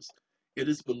letters, it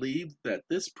is believed that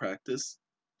this practice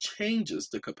changes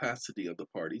the capacity of the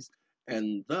parties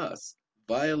and thus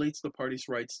violates the parties'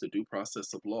 rights to due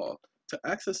process of law, to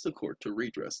access the court, to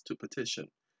redress, to petition.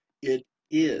 It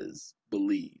is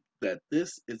believed that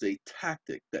this is a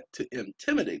tactic that to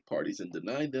intimidate parties and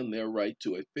deny them their right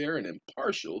to a fair and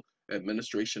impartial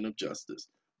administration of justice.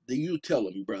 Do you tell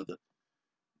them, brother?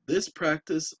 This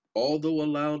practice, although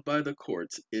allowed by the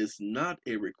courts, is not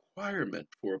a requirement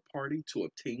for a party to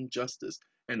obtain justice,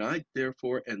 and I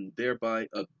therefore and thereby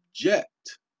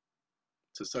object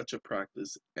to such a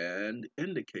practice and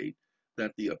indicate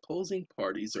that the opposing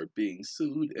parties are being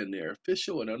sued in their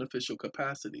official and unofficial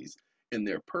capacities, in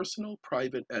their personal,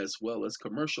 private, as well as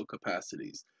commercial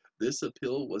capacities. This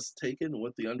appeal was taken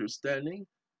with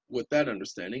that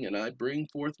understanding, and I bring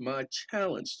forth my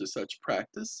challenge to such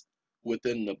practice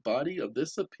within the body of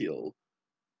this appeal.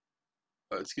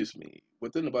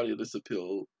 Within the body of this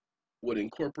appeal would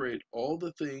incorporate all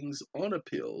the things on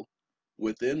appeal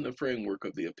within the framework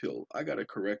of the appeal. I got to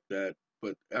correct that,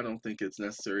 but I don't think it's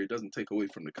necessary. It doesn't take away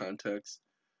from the context.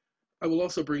 I will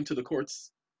also bring to the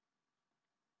court's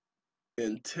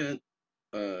intent,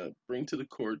 to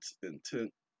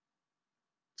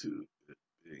it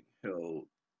being held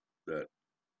that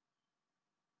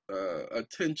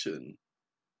attention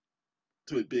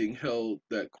to it being held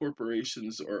that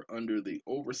corporations are under the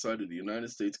oversight of the United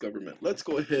States government. Let's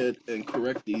go ahead and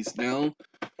correct these now,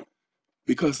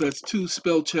 because that's two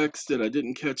spell checks that I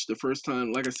didn't catch the first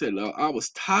time. Like I said, I was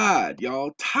tired,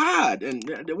 y'all, tired. And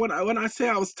when I say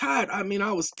I was tired, I mean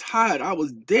I was tired. I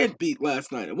was dead beat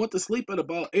last night. I went to sleep at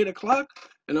about 8 o'clock,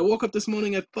 and I woke up this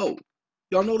morning at 4.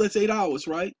 Y'all know that's 8 hours,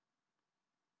 right?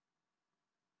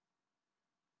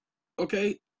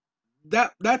 Okay,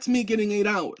 that's me getting 8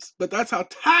 hours, but that's how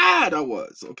tired I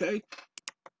was. Okay,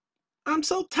 I'm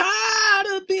so tired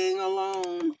of being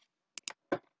alone.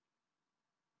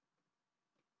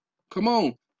 Come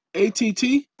on,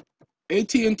 AT&T.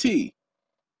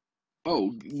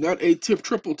 Oh, not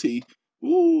triple T.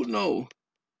 Ooh, no.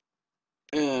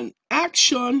 And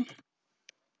action.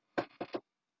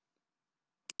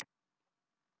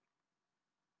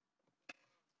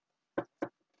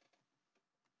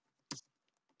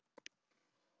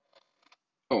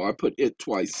 Oh, I put it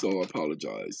twice, so I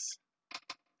apologize.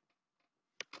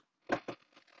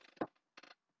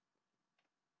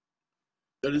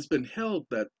 That has been held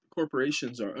that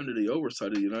corporations are under the oversight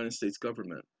of the United States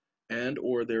government and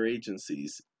or their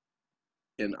agencies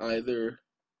in either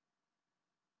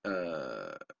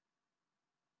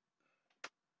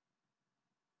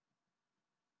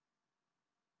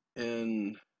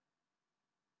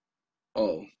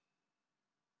oh,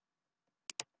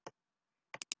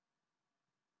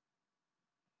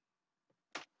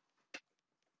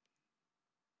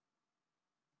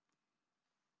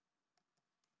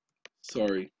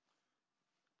 sorry,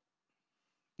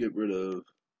 get rid of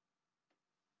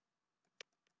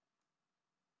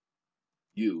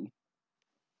you.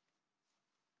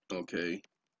 Okay,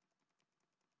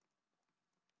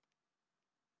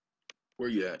 where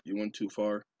you at? You went too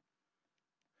far.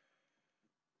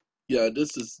 Yeah,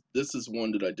 this is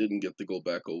one that I didn't get to go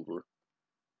back over.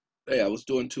 Hey, I was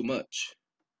doing too much.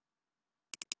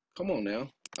 Come on now,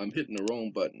 I'm hitting the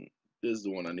wrong button. This is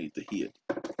the one I need to hit.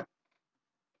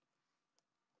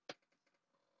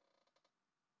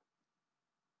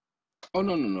 Oh,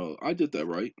 no, I did that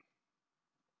right.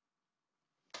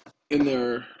 In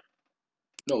there,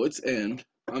 no, it's end.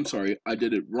 I'm sorry, I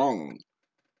did it wrong.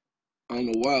 I don't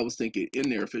know why I was thinking in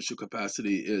their official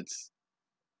capacity. It's,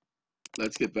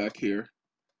 let's get back here.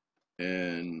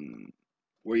 And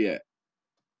where you at?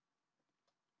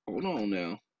 Hold on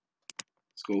now.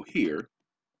 Let's go here.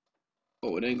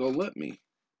 Oh, it ain't gonna let me.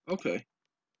 Okay.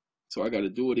 So I gotta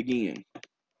do it again.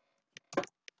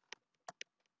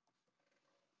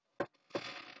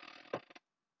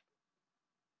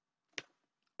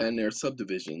 And their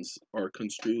subdivisions are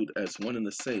construed as one and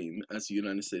the same as the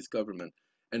United States government.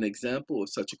 An example of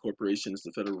such a corporation is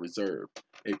the Federal Reserve,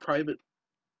 a private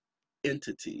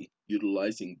entity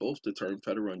utilizing both the term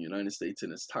federal and United States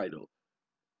in its title.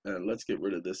 And let's get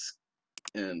rid of this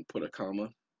and put a comma.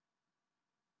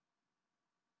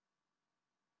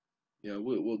 Yeah,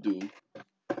 we'll do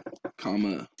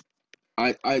comma.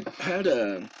 I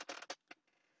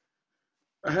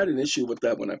had an issue with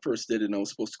that when I first did it, and I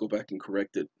was supposed to go back and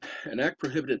correct it. An act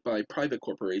prohibited by private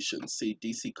corporations. See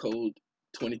DC Code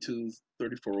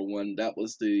 223401. That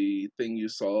was the thing you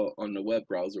saw on the web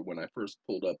browser when I first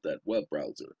pulled up that web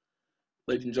browser.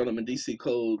 Ladies and gentlemen, DC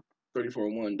Code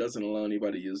 3401 doesn't allow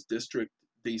anybody to use District,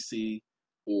 DC,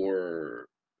 or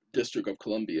District of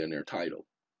Columbia in their title.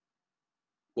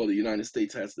 Well, the United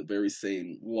States has the very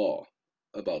same law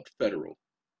about federal.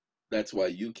 That's why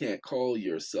you can't call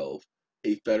yourself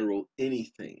a federal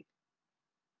anything,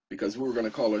 because we're going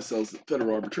to call ourselves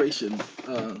federal arbitration.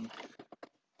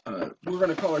 We're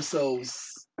going to call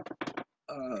ourselves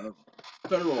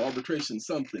federal arbitration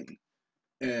something,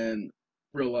 and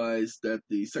realize that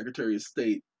the Secretary of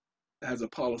State has a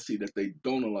policy that they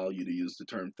don't allow you to use the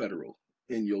term federal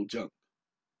in your junk.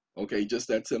 Okay, just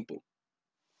that simple.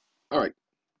 All right,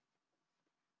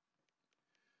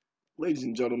 ladies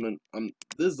and gentlemen,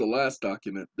 this is the last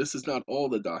document. This is not all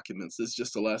the documents. This is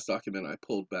just the last document I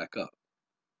pulled back up.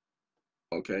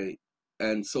 Okay,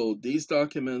 and so these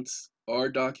documents are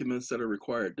documents that are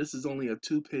required. This is only a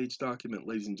 2-page document,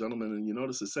 ladies and gentlemen, and you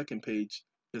notice the second page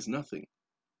is nothing.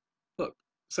 Look,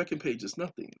 second page is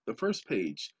nothing. The first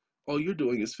page, all you're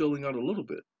doing is filling out a little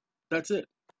bit. That's it.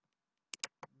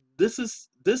 This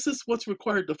is what's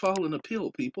required to file an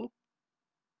appeal, people.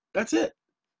 That's it.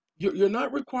 You're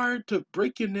not required to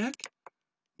break your neck.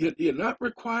 You're not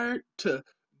required to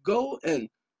go and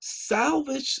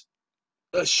salvage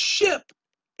a ship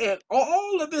and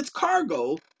all of its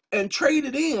cargo and trade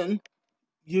it in.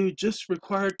 You're just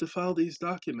required to file these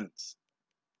documents.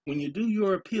 When you do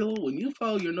your appeal, when you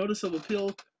file your notice of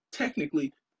appeal,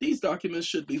 technically, these documents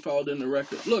should be filed in the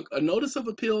record. Look, a notice of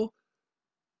appeal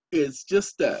is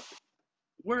just that.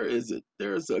 Where is it?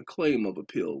 There's a claim of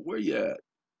appeal. Where you at?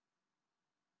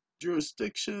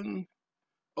 Jurisdiction.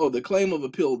 Oh, the claim of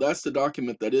appeal, that's the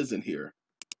document that isn't here.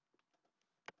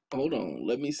 Hold on,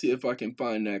 let me see if I can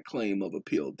find that claim of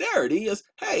appeal. There it is.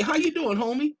 Hey, how you doing,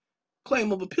 homie?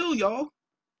 Claim of appeal, y'all.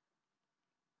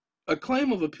 A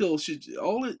claim of appeal should,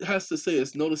 all it has to say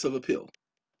is notice of appeal.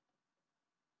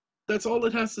 That's all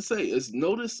it has to say is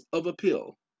notice of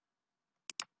appeal.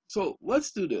 So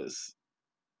let's do this.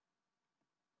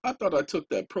 I thought I took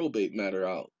that probate matter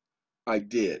out. I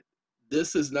did.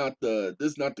 This is not the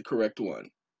correct one.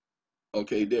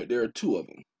 Okay, there are 2 of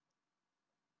them.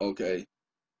 Okay.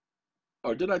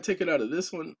 Or did I take it out of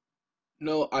this one?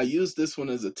 No, I used this one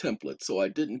as a template, so I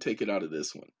didn't take it out of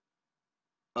this one.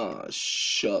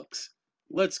 Shucks.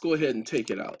 Let's go ahead and take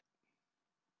it out.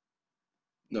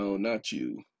 No, not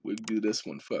you. We'll do this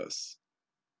one first.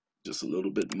 Just a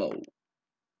little bit more.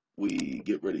 We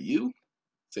get rid of you.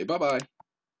 Say bye-bye.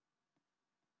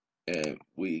 And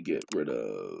we get rid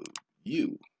of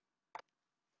you.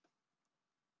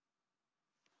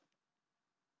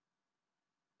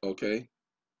 Okay.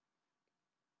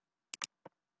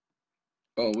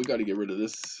 Oh, we got to get rid of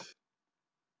this.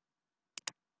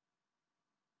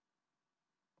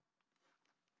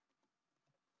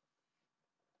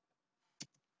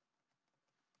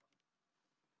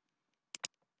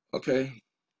 Okay.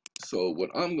 So what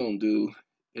I'm going to do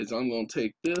is I'm going to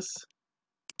take this,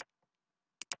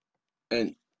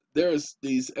 and there's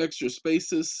these extra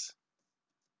spaces.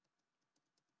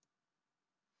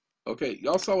 Okay,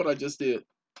 y'all saw what I just did?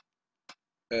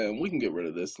 And we can get rid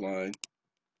of this line.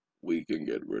 We can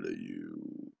get rid of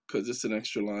you because it's an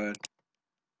extra line.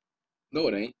 No,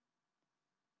 it ain't.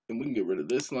 And we can get rid of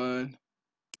this line.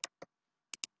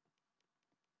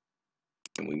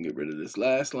 And we can get rid of this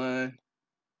last line.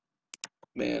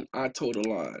 Man, I told a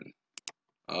line.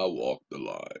 I walked the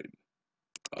line.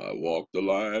 I walked the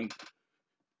line.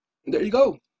 And there you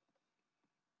go.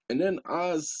 And then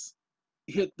I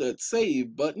hit that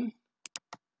save button.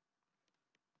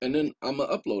 And then I'm going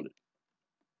to upload it.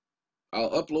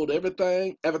 I'll upload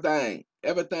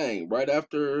everything right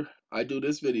after I do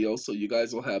this video, so you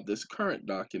guys will have this current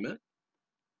document.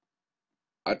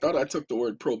 I thought I took the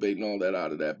word probate and all that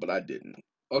out of that, but I didn't.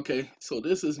 Okay, so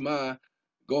this is my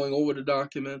going over the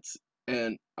documents,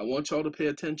 and I want y'all to pay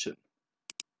attention.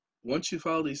 Once you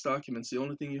file these documents, the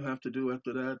only thing you have to do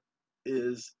after that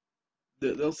is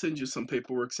they'll send you some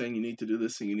paperwork saying you need to do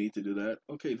this and you need to do that.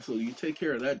 Okay, so you take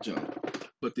care of that junk.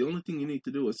 But the only thing you need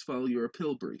to do is file your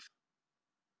appeal brief.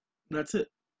 And that's it.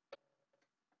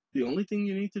 The only thing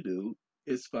you need to do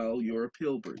is file your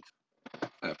appeal brief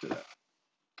after that.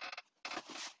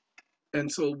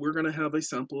 And so we're going to have a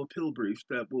sample appeal brief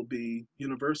that will be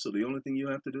universal. The only thing you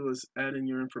have to do is add in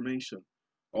your information.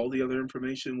 All the other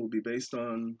information will be based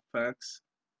on facts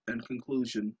and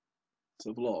conclusions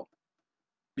of law.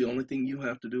 The only thing you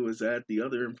have to do is add the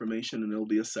other information, and there'll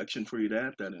be a section for you to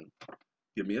add that in.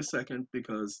 Give me a second,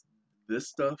 because this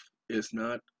stuff is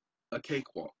not a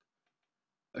cakewalk.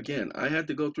 Again, I had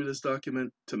to go through this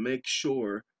document to make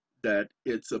sure that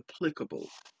it's applicable.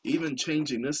 Even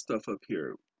changing this stuff up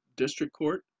here, district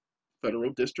court,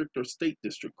 federal district, or state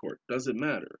district court, doesn't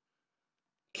matter.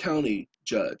 County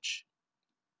judge,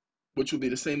 which would be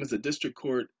the same as a district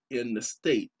court in the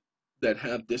state that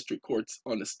have district courts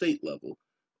on the state level.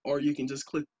 Or you can just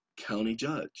click county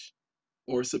judge,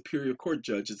 or superior court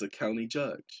judge is a county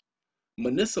judge.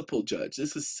 Municipal judge,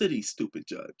 this is city, stupid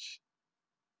judge.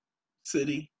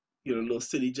 City, you know, little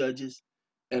city judges.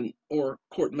 And or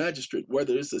court magistrate,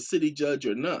 whether it's a city judge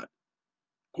or not.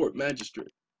 Court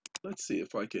magistrate. Let's see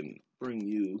if I can bring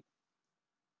you.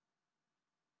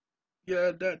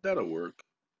 Yeah, that'll work.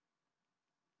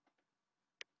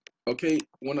 Okay,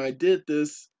 when I did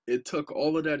this, it took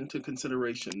all of that into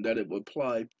consideration that it would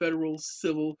apply federal,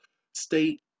 civil,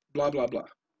 state, blah, blah, blah.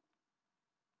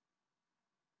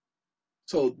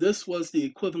 So this was the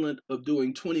equivalent of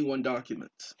doing 21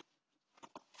 documents.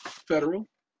 Federal,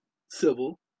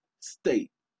 civil, state.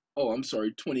 Oh, I'm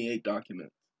sorry, 28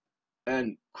 documents.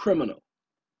 And criminal,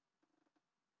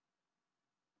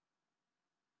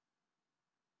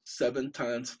 7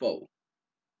 times 4.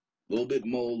 A little bit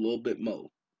more, a little bit more.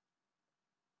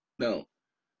 Now,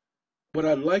 what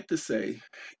I'd like to say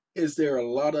is there are a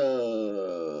lot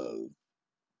of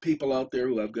people out there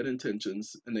who have good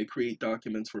intentions and they create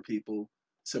documents for people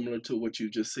similar to what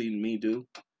you've just seen me do,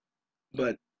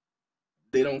 but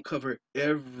they don't cover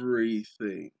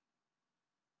everything.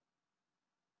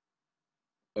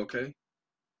 Okay?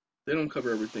 They don't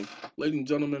cover everything. Ladies and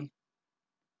gentlemen,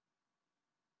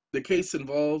 the case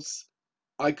involves,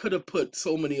 I could have put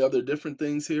so many other different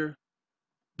things here,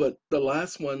 but the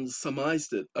last one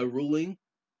surmised it, a ruling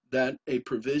that a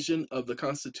provision of the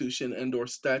Constitution and or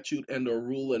statute and or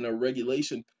rule and or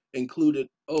regulation included,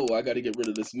 oh, I got to get rid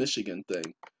of this Michigan thing.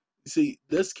 You see,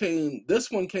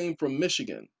 this one came from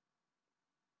Michigan.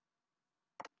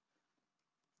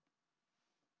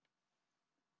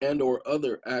 And or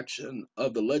other action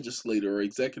of the legislature or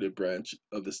executive branch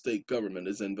of the state government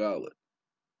is invalid.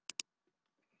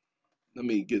 Let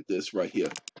me get this right here.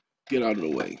 Get out of the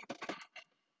way.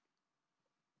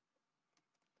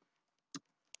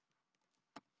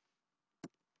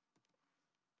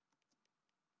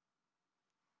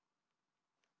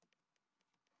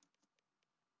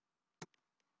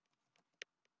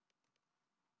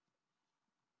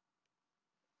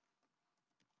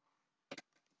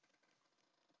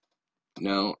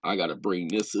 Now I got to bring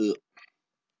this up.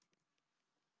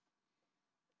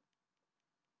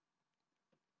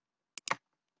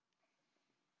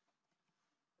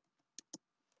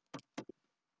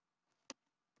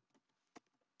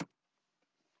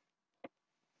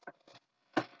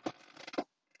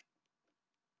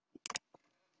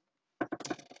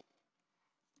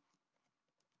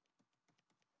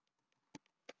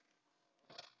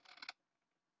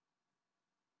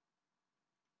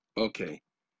 Okay.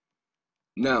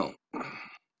 Now,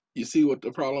 you see what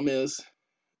the problem is?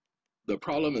 The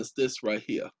problem is this right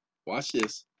here. Watch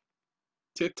this.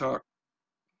 TikTok.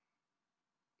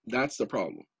 That's the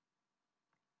problem.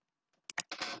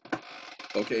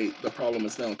 Okay, the problem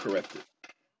is now corrected.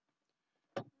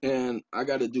 And I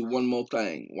got to do one more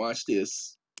thing. Watch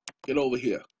this. Get over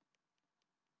here.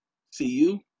 See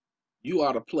you? You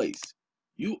out of place.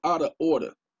 You out of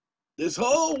order. This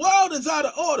whole world is out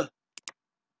of order.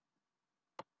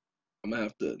 I'm gonna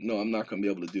have to, no, I'm not gonna be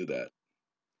able to do that.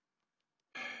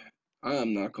 I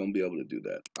am not gonna be able to do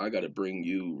that. I gotta bring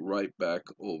you right back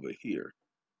over here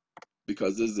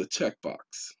because this is a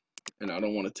checkbox and I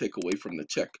don't want to take away from the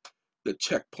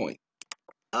checkpoint.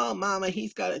 Oh, mama,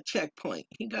 he's got a checkpoint.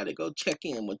 He got to go check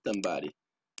in with somebody.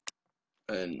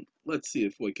 And let's see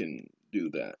if we can do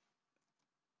that.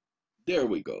 There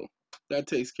we go. That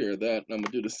takes care of that. And I'm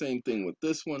gonna do the same thing with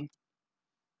this one.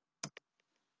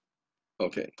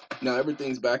 Okay, now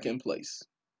everything's back in place.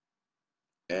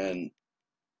 And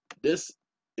this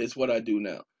is what I do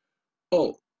now.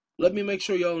 Oh, let me make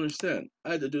sure y'all understand.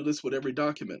 I had to do this with every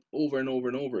document over and over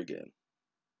and over again.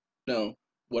 Now,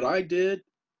 what I did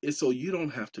is so you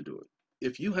don't have to do it.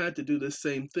 If you had to do this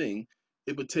same thing,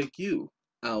 it would take you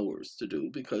hours to do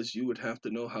because you would have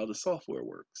to know how the software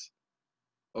works.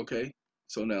 Okay?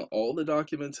 So now all the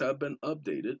documents have been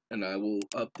updated and I will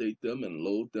update them and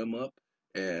load them up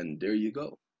and there you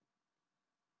go.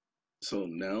 So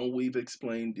now we've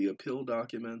explained the appeal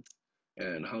documents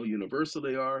and how universal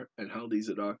they are and how these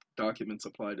documents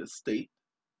apply to state,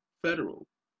 federal,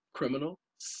 criminal,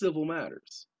 civil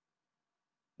matters.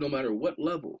 No matter what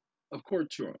level of court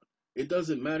you're on. It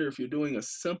doesn't matter if you're doing a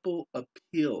simple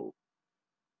appeal.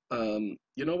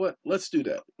 You know what? Let's do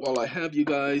that. While I have you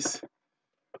guys,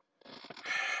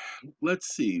 let's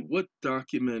see. What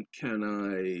document can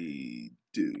I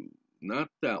do? Not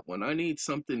that one. I need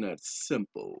something that's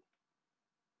simple.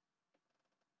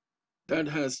 That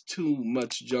has too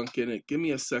much junk in it. Give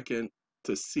me a second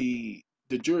to see.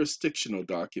 The jurisdictional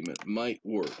document might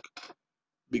work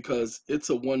because it's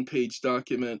a one-page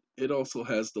document. It also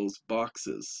has those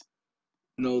boxes.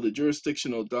 No, the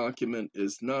jurisdictional document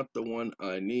is not the one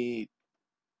I need.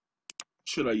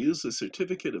 Should I use the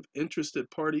certificate of interested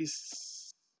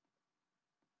parties?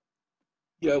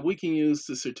 Yeah, we can use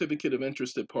the certificate of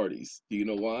interested parties. Do you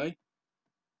know why?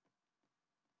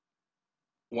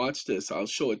 Watch this. I'll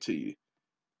show it to you.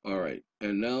 All right.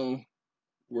 And now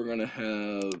we're going to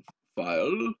have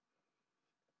file,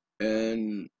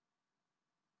 and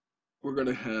we're going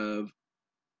to have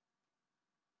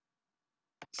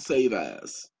save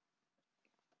as.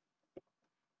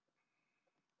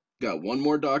 Got one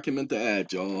more document to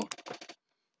add, y'all,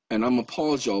 and I'm going to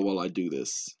pause y'all while I do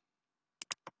this.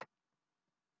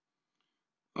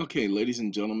 Okay, ladies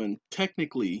and gentlemen,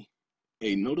 technically,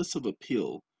 a notice of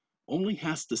appeal only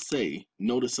has to say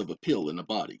notice of appeal in the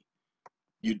body.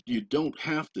 You don't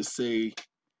have to say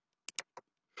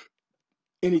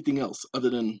anything else other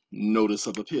than notice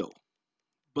of appeal.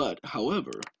 But,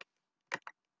 however,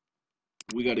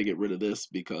 we got to get rid of this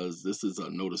because this is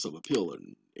a notice of appeal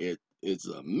and it's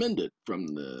amended from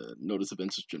the notice of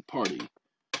interested party.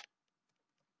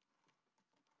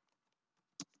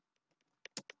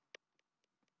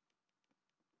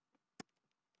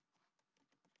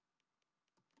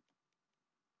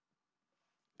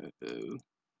 Uh-oh.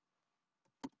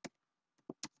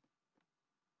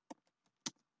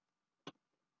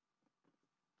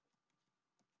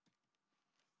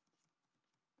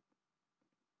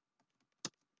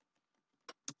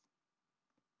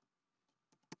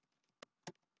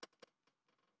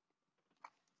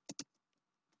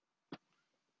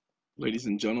 Ladies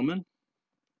and gentlemen,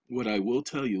 what I will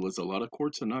tell you is a lot of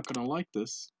courts are not going to like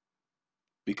this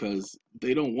because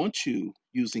they don't want you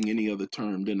using any other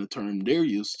term than the term they're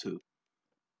used to,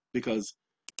 because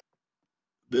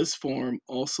this form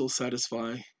also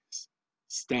satisfies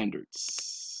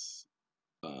standards.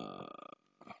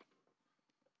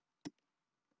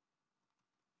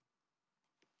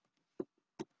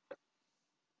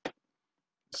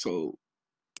 So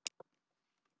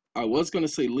I was going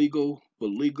to say legal, but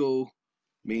legal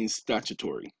means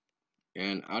statutory.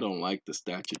 And I don't like the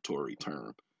statutory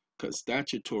term because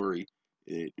statutory,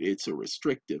 it's a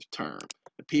restrictive term.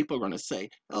 People are going to say,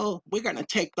 oh, we're going to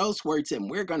take those words and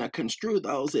we're going to construe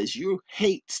those as you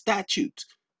hate statutes.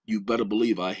 You better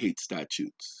believe I hate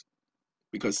statutes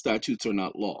because statutes are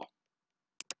not law.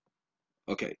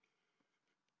 Okay,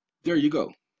 there you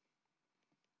go.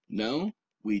 Now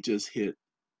we just hit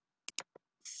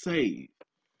save.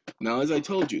 Now, as I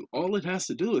told you, all it has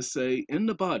to do is say in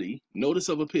the body, notice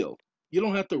of appeal. You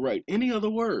don't have to write any other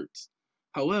words.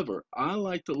 However, I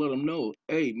like to let them know,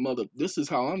 hey, mother, this is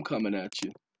how I'm coming at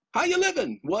you. How you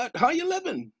living? What? How you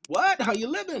living? What? How you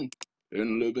living?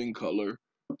 In living color.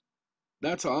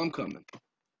 That's how I'm coming.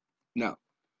 Now,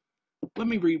 let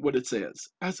me read what it says.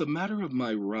 As a matter of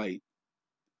my right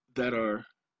that are,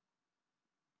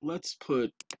 let's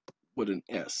put with an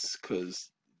S,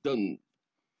 because doesn't,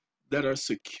 that are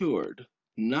secured,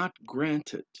 not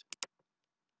granted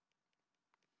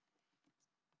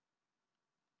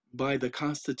by the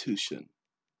Constitution,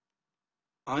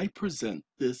 I present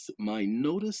this my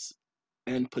notice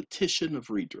and petition of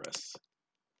redress.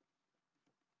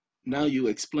 Now you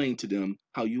explain to them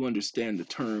how you understand the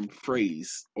term,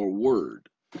 phrase, or word.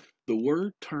 The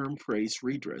word, term, phrase,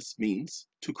 redress means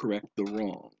to correct the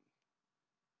wrong.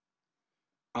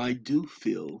 I do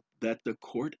feel that the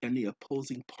court and the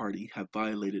opposing party have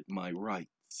violated my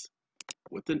rights,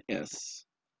 with an S,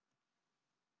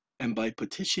 and by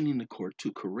petitioning the court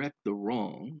to correct the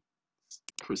wrong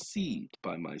perceived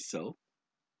by myself,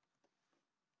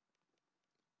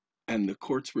 and the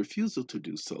court's refusal to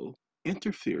do so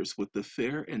interferes with the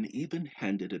fair and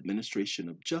even-handed administration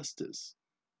of justice.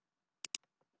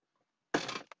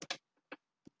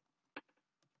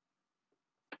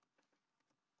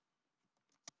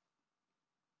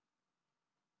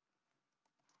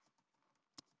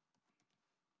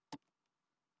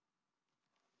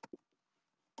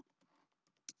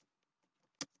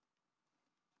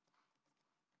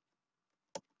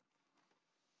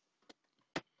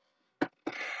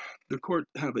 The court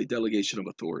have a delegation of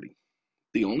authority.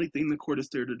 The only thing the court is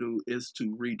there to do is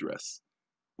to redress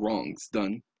wrongs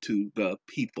done to the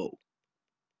people.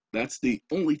 That's the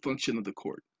only function of the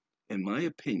court, in my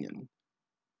opinion,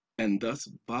 and thus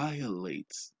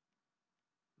violates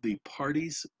the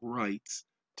party's rights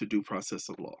to due process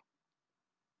of law,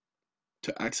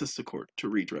 to access the court, to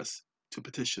redress, to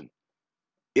petition.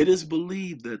 It is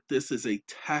believed that this is a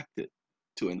tactic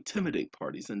to intimidate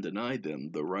parties and deny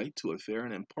them the right to a fair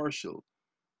and impartial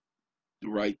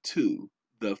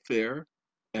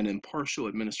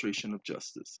administration of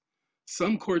justice.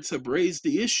 Some courts have raised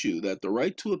the issue that the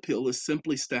right to appeal is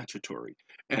simply statutory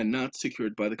and not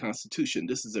secured by the Constitution.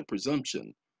 This is a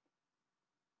presumption,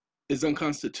 is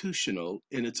unconstitutional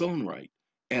in its own right,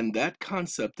 and that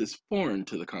concept is foreign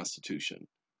to the Constitution.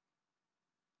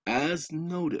 As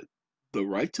noted, the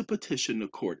right to petition the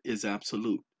court is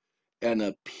absolute. An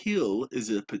appeal is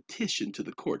a petition to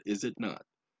the court, is it not?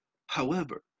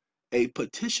 However, a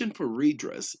petition for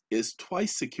redress is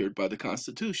twice secured by the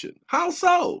Constitution. How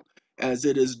so? As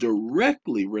it is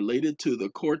directly related to the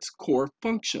court's core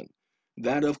function,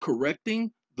 that of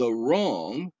correcting the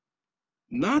wrong,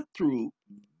 not through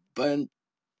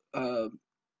uh,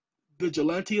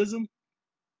 vigilantism.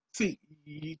 See,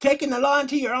 you taking the law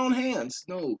into your own hands.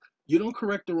 No, you don't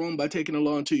correct the wrong by taking the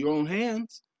law into your own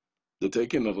hands. The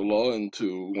taking of the law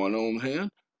into one's own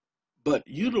hand, but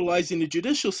utilizing the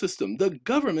judicial system, the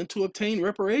government, to obtain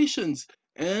reparations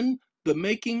and the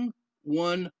making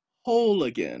one whole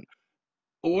again,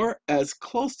 or as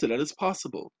close to that as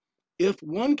possible. If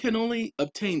one can only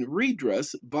obtain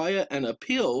redress via an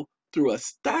appeal through a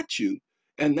statute,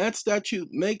 and that statute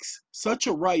makes such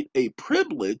a right a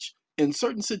privilege in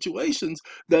certain situations,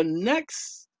 the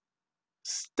next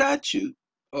statute,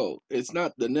 oh, it's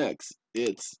not the next,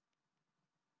 it's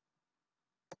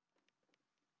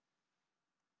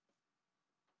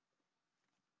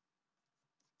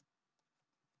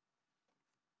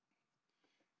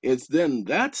then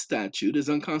that statute is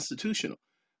unconstitutional.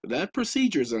 That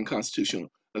procedure is unconstitutional.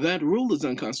 That rule is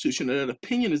unconstitutional. That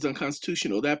opinion is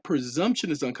unconstitutional. That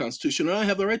presumption is unconstitutional. I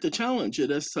have the right to challenge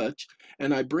it as such,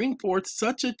 and I bring forth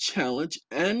such a challenge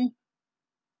and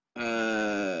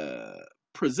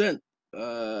present.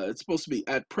 It's supposed to be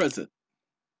at present,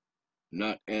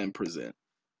 not and present.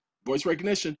 Voice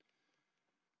recognition.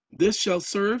 This shall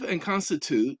serve and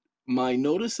constitute my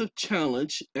notice of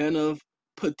challenge and of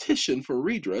petition for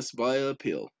redress via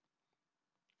appeal.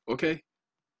 Okay?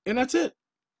 And that's it.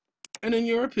 And in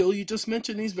your appeal, you just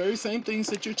mentioned these very same things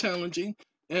that you're challenging.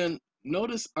 And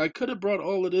notice I could have brought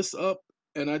all of this up,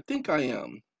 and I think I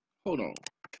am. Hold on.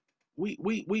 We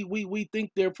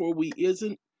think, therefore we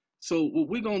isn't. So what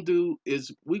we're gonna do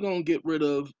is we're gonna get rid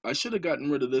of, I should have gotten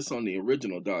rid of this on the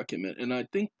original document, and I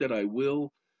think that I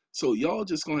will. So y'all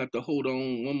just gonna have to hold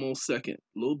on one more second.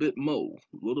 A little bit more.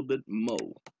 A little bit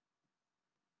more.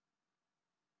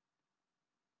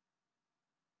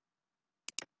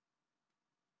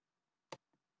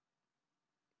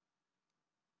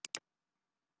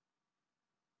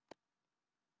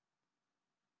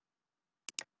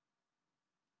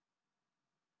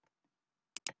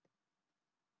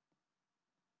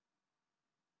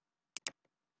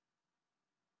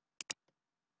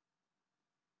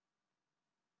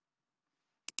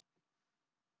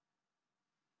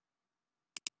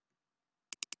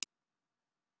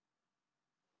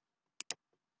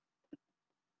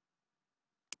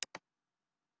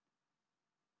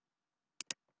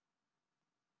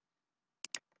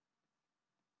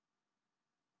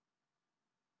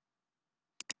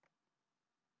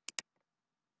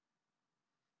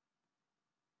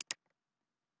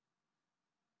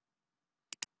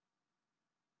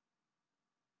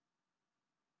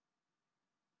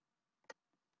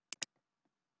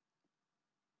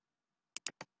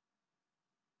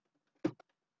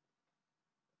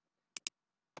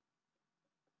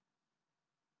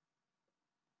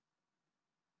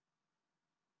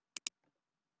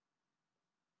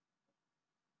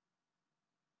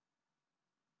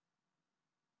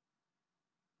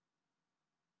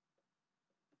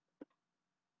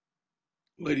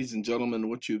 Ladies and gentlemen,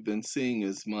 what you've been seeing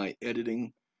is my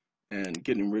editing and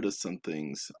getting rid of some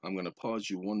things. I'm going to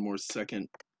pause you one more second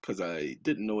because I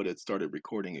didn't know it had started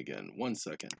recording again. 1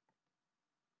 second.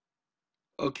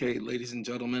 Okay, ladies and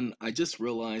gentlemen, I just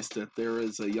realized that there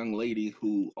is a young lady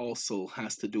who also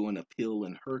has to do an appeal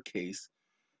in her case,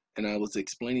 and I was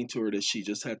explaining to her that she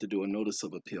just had to do a notice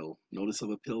of appeal. Notice of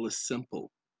appeal is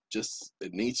simple.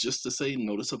 It needs just to say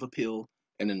notice of appeal,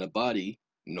 and in the body,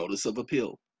 notice of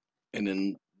appeal, and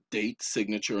then date,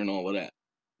 signature, and all of that.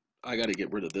 I got to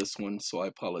get rid of this one, so I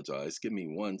apologize. Give me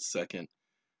 1 second.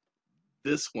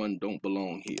 This one don't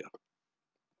belong here.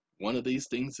 One of these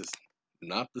things is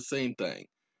not the same thing.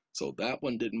 So that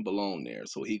one didn't belong there.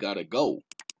 So he got to go.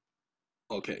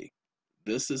 Okay,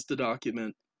 this is the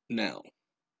document now.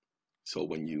 So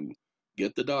when you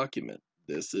get the document,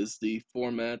 this is the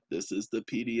format. This is the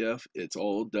PDF. It's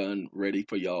all done, ready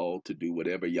for y'all to do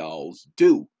whatever y'all's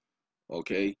do.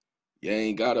 Okay? You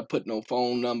ain't got to put no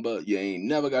phone number. You ain't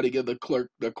never got to give the clerk.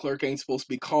 The clerk ain't supposed to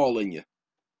be calling you.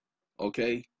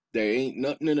 Okay? There ain't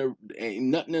nothing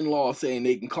in law saying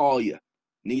they can call you.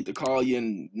 Need to call you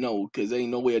and no, because there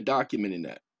ain't no way of documenting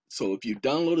that. So if you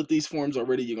downloaded these forms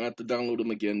already, you're going to have to download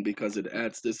them again because it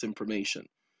adds this information.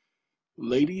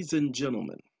 Ladies and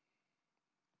gentlemen,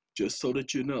 just so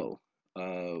that you know,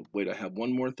 wait, I have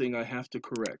one more thing I have to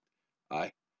correct.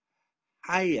 I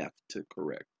have to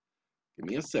correct. Give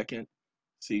me a second.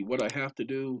 See, what I have to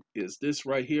do is this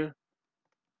right here.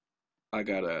 I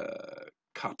got to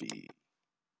copy.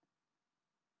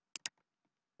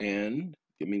 And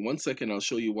Give me 1 second. I'll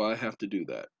show you why I have to do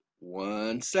that.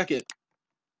 1 second.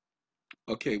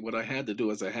 Okay, what I had to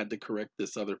do is I had to correct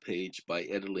this other page by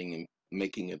editing and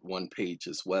making it 1 page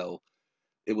as well.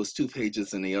 It was 2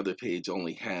 pages and the other page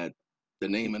only had the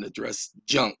name and address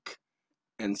junk.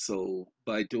 And so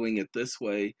by doing it this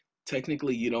way,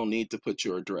 technically you don't need to put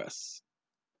your address.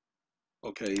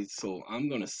 Okay, so I'm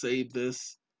going to save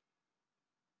this.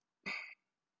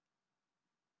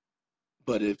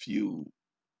 But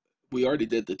we already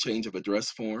did the change of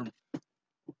address form,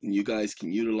 and you guys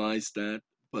can utilize that.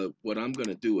 But what I'm going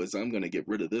to do is I'm going to get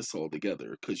rid of this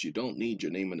altogether, because you don't need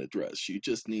your name and address. You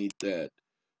just need that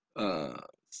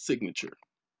signature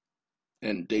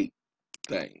and date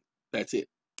thing. That's it.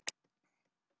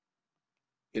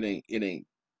 It ain't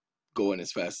going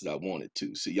as fast as I want it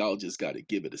to. So y'all just got to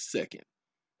give it a second,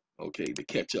 okay, to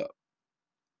catch up.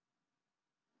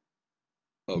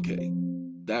 Okay,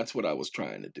 that's what I was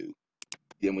trying to do.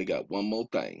 Then we got one more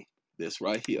thing. This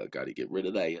right here, got to get rid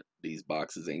of that. These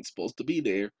boxes ain't supposed to be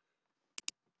there.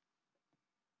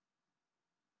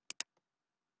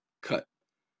 Cut.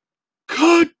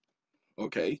 Cut!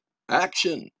 Okay,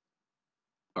 action.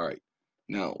 All right.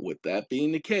 Now, with that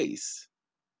being the case,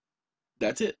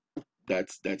 that's it.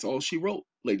 That's all she wrote,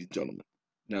 ladies and gentlemen.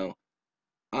 Now,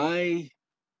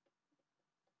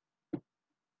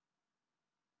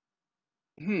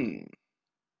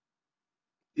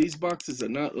 these boxes are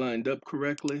not lined up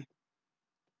correctly,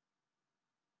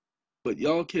 but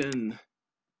y'all can,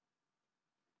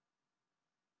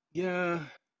 yeah,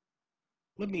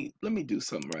 let me do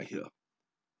something right here.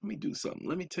 Let me do something.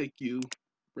 Let me take you,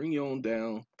 bring you on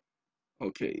down.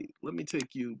 Okay, let me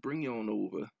take you, bring you on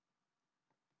over.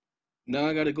 Now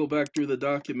I got to go back through the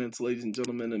documents, ladies and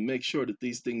gentlemen, and make sure that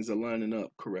these things are lining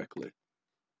up correctly.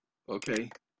 Okay,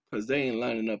 because they ain't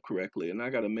lining up correctly, and I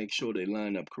got to make sure they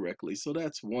line up correctly. So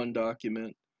that's one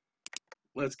document.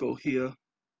 Let's go here.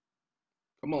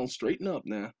 Come on, straighten up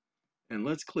now. And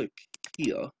let's click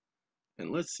here,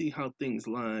 and let's see how things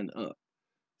line up.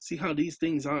 See how these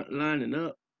things aren't lining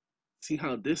up? See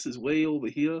how this is way over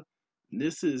here?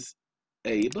 This is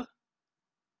Abe.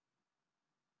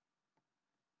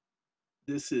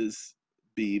 This is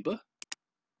Biba.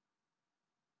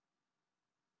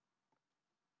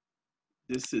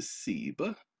 This is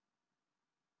Siba.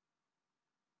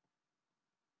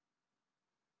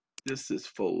 This is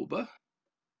Foba.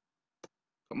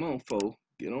 Come on, Fo.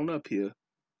 Get on up here.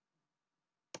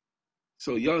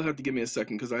 So y'all have to give me a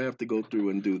second because I have to go through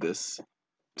and do this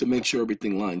to make sure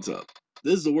everything lines up.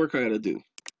 This is the work I had to do.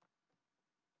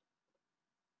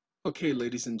 Okay,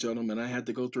 ladies and gentlemen, I had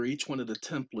to go through each one of the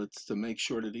templates to make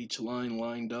sure that each line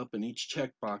lined up and each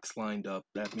checkbox lined up.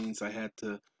 That means I had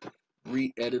to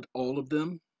re-edit all of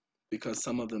them because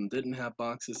some of them didn't have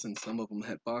boxes and some of them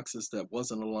had boxes that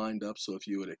wasn't aligned up. So if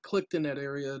you would have clicked in that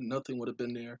area, nothing would have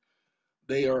been there.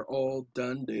 They are all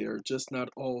done. They are just not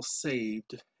all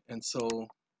saved. And so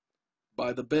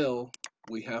by the bell,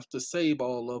 we have to save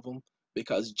all of them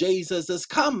because Jesus is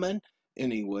coming.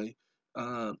 Anyway,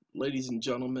 ladies and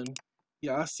gentlemen,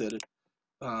 yeah, I said it.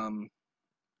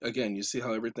 Again, you see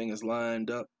how everything is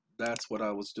lined up? That's what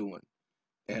I was doing.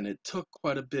 And it took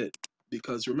quite a bit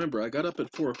because remember, I got up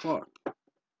at 4 o'clock.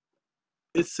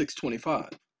 It's 6:25.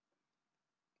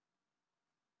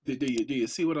 Do you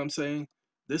see what I'm saying?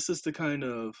 This is the kind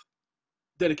of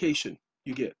dedication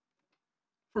you get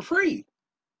for free.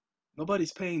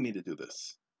 Nobody's paying me to do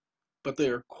this. But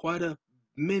there are quite a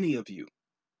many of you,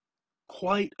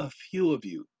 quite a few of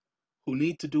you who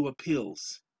need to do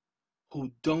appeals,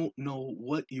 who don't know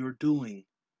what you're doing,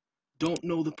 don't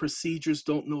know the procedures,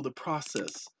 don't know the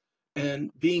process.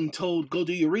 And being told, go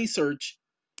do your research,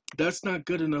 that's not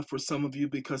good enough for some of you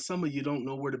because some of you don't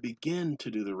know where to begin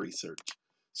to do the research.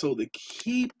 So to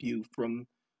keep you from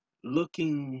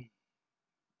looking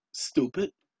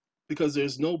stupid, because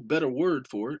there's no better word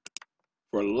for it,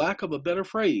 for lack of a better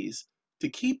phrase, to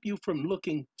keep you from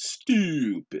looking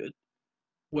stupid,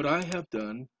 what I have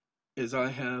done is I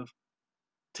have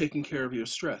taken care of your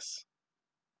stress.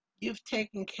 You've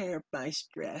taken care of my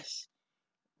stress.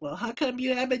 Well, how come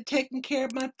you haven't taken care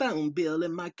of my phone bill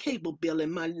and my cable bill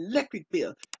and my electric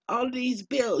bill? All of these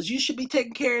bills, you should be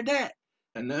taking care of that.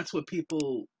 And that's what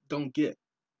people don't get.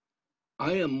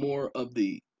 I am more of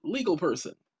the legal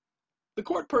person, the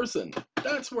court person.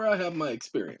 That's where I have my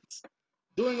experience.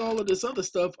 Doing all of this other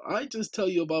stuff, I just tell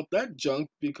you about that junk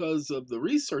because of the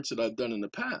research that I've done in the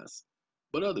past.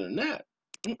 But other than that,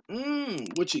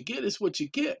 what you get is what you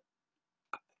get.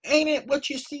 Ain't it what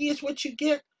you see is what you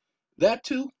get? That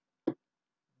too.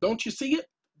 Don't you see it?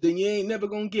 Then you ain't never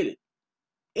gonna get it.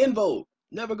 In vogue.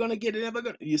 Never gonna get it. Never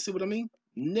gonna. You see what I mean?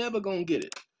 Never gonna get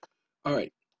it. All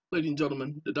right. Ladies and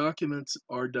gentlemen, the documents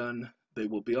are done. They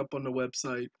will be up on the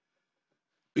website.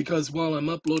 Because while I'm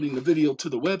uploading the video to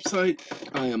the website,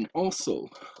 I am also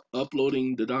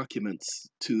uploading the documents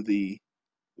to the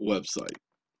website.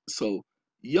 So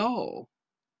y'all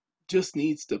just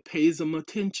needs to pay some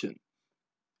attention.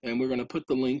 And we're going to put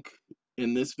the link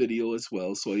in this video as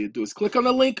well. So all you do is click on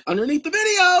the link underneath the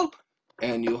video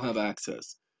and you'll have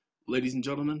access. Ladies and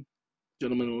gentlemen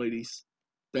and ladies,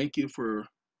 thank you for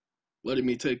letting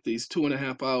me take these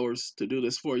 2.5 hours to do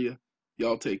this for you.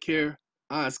 Y'all take care.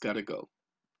 I's gotta go.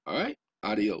 All right?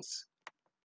 Adios.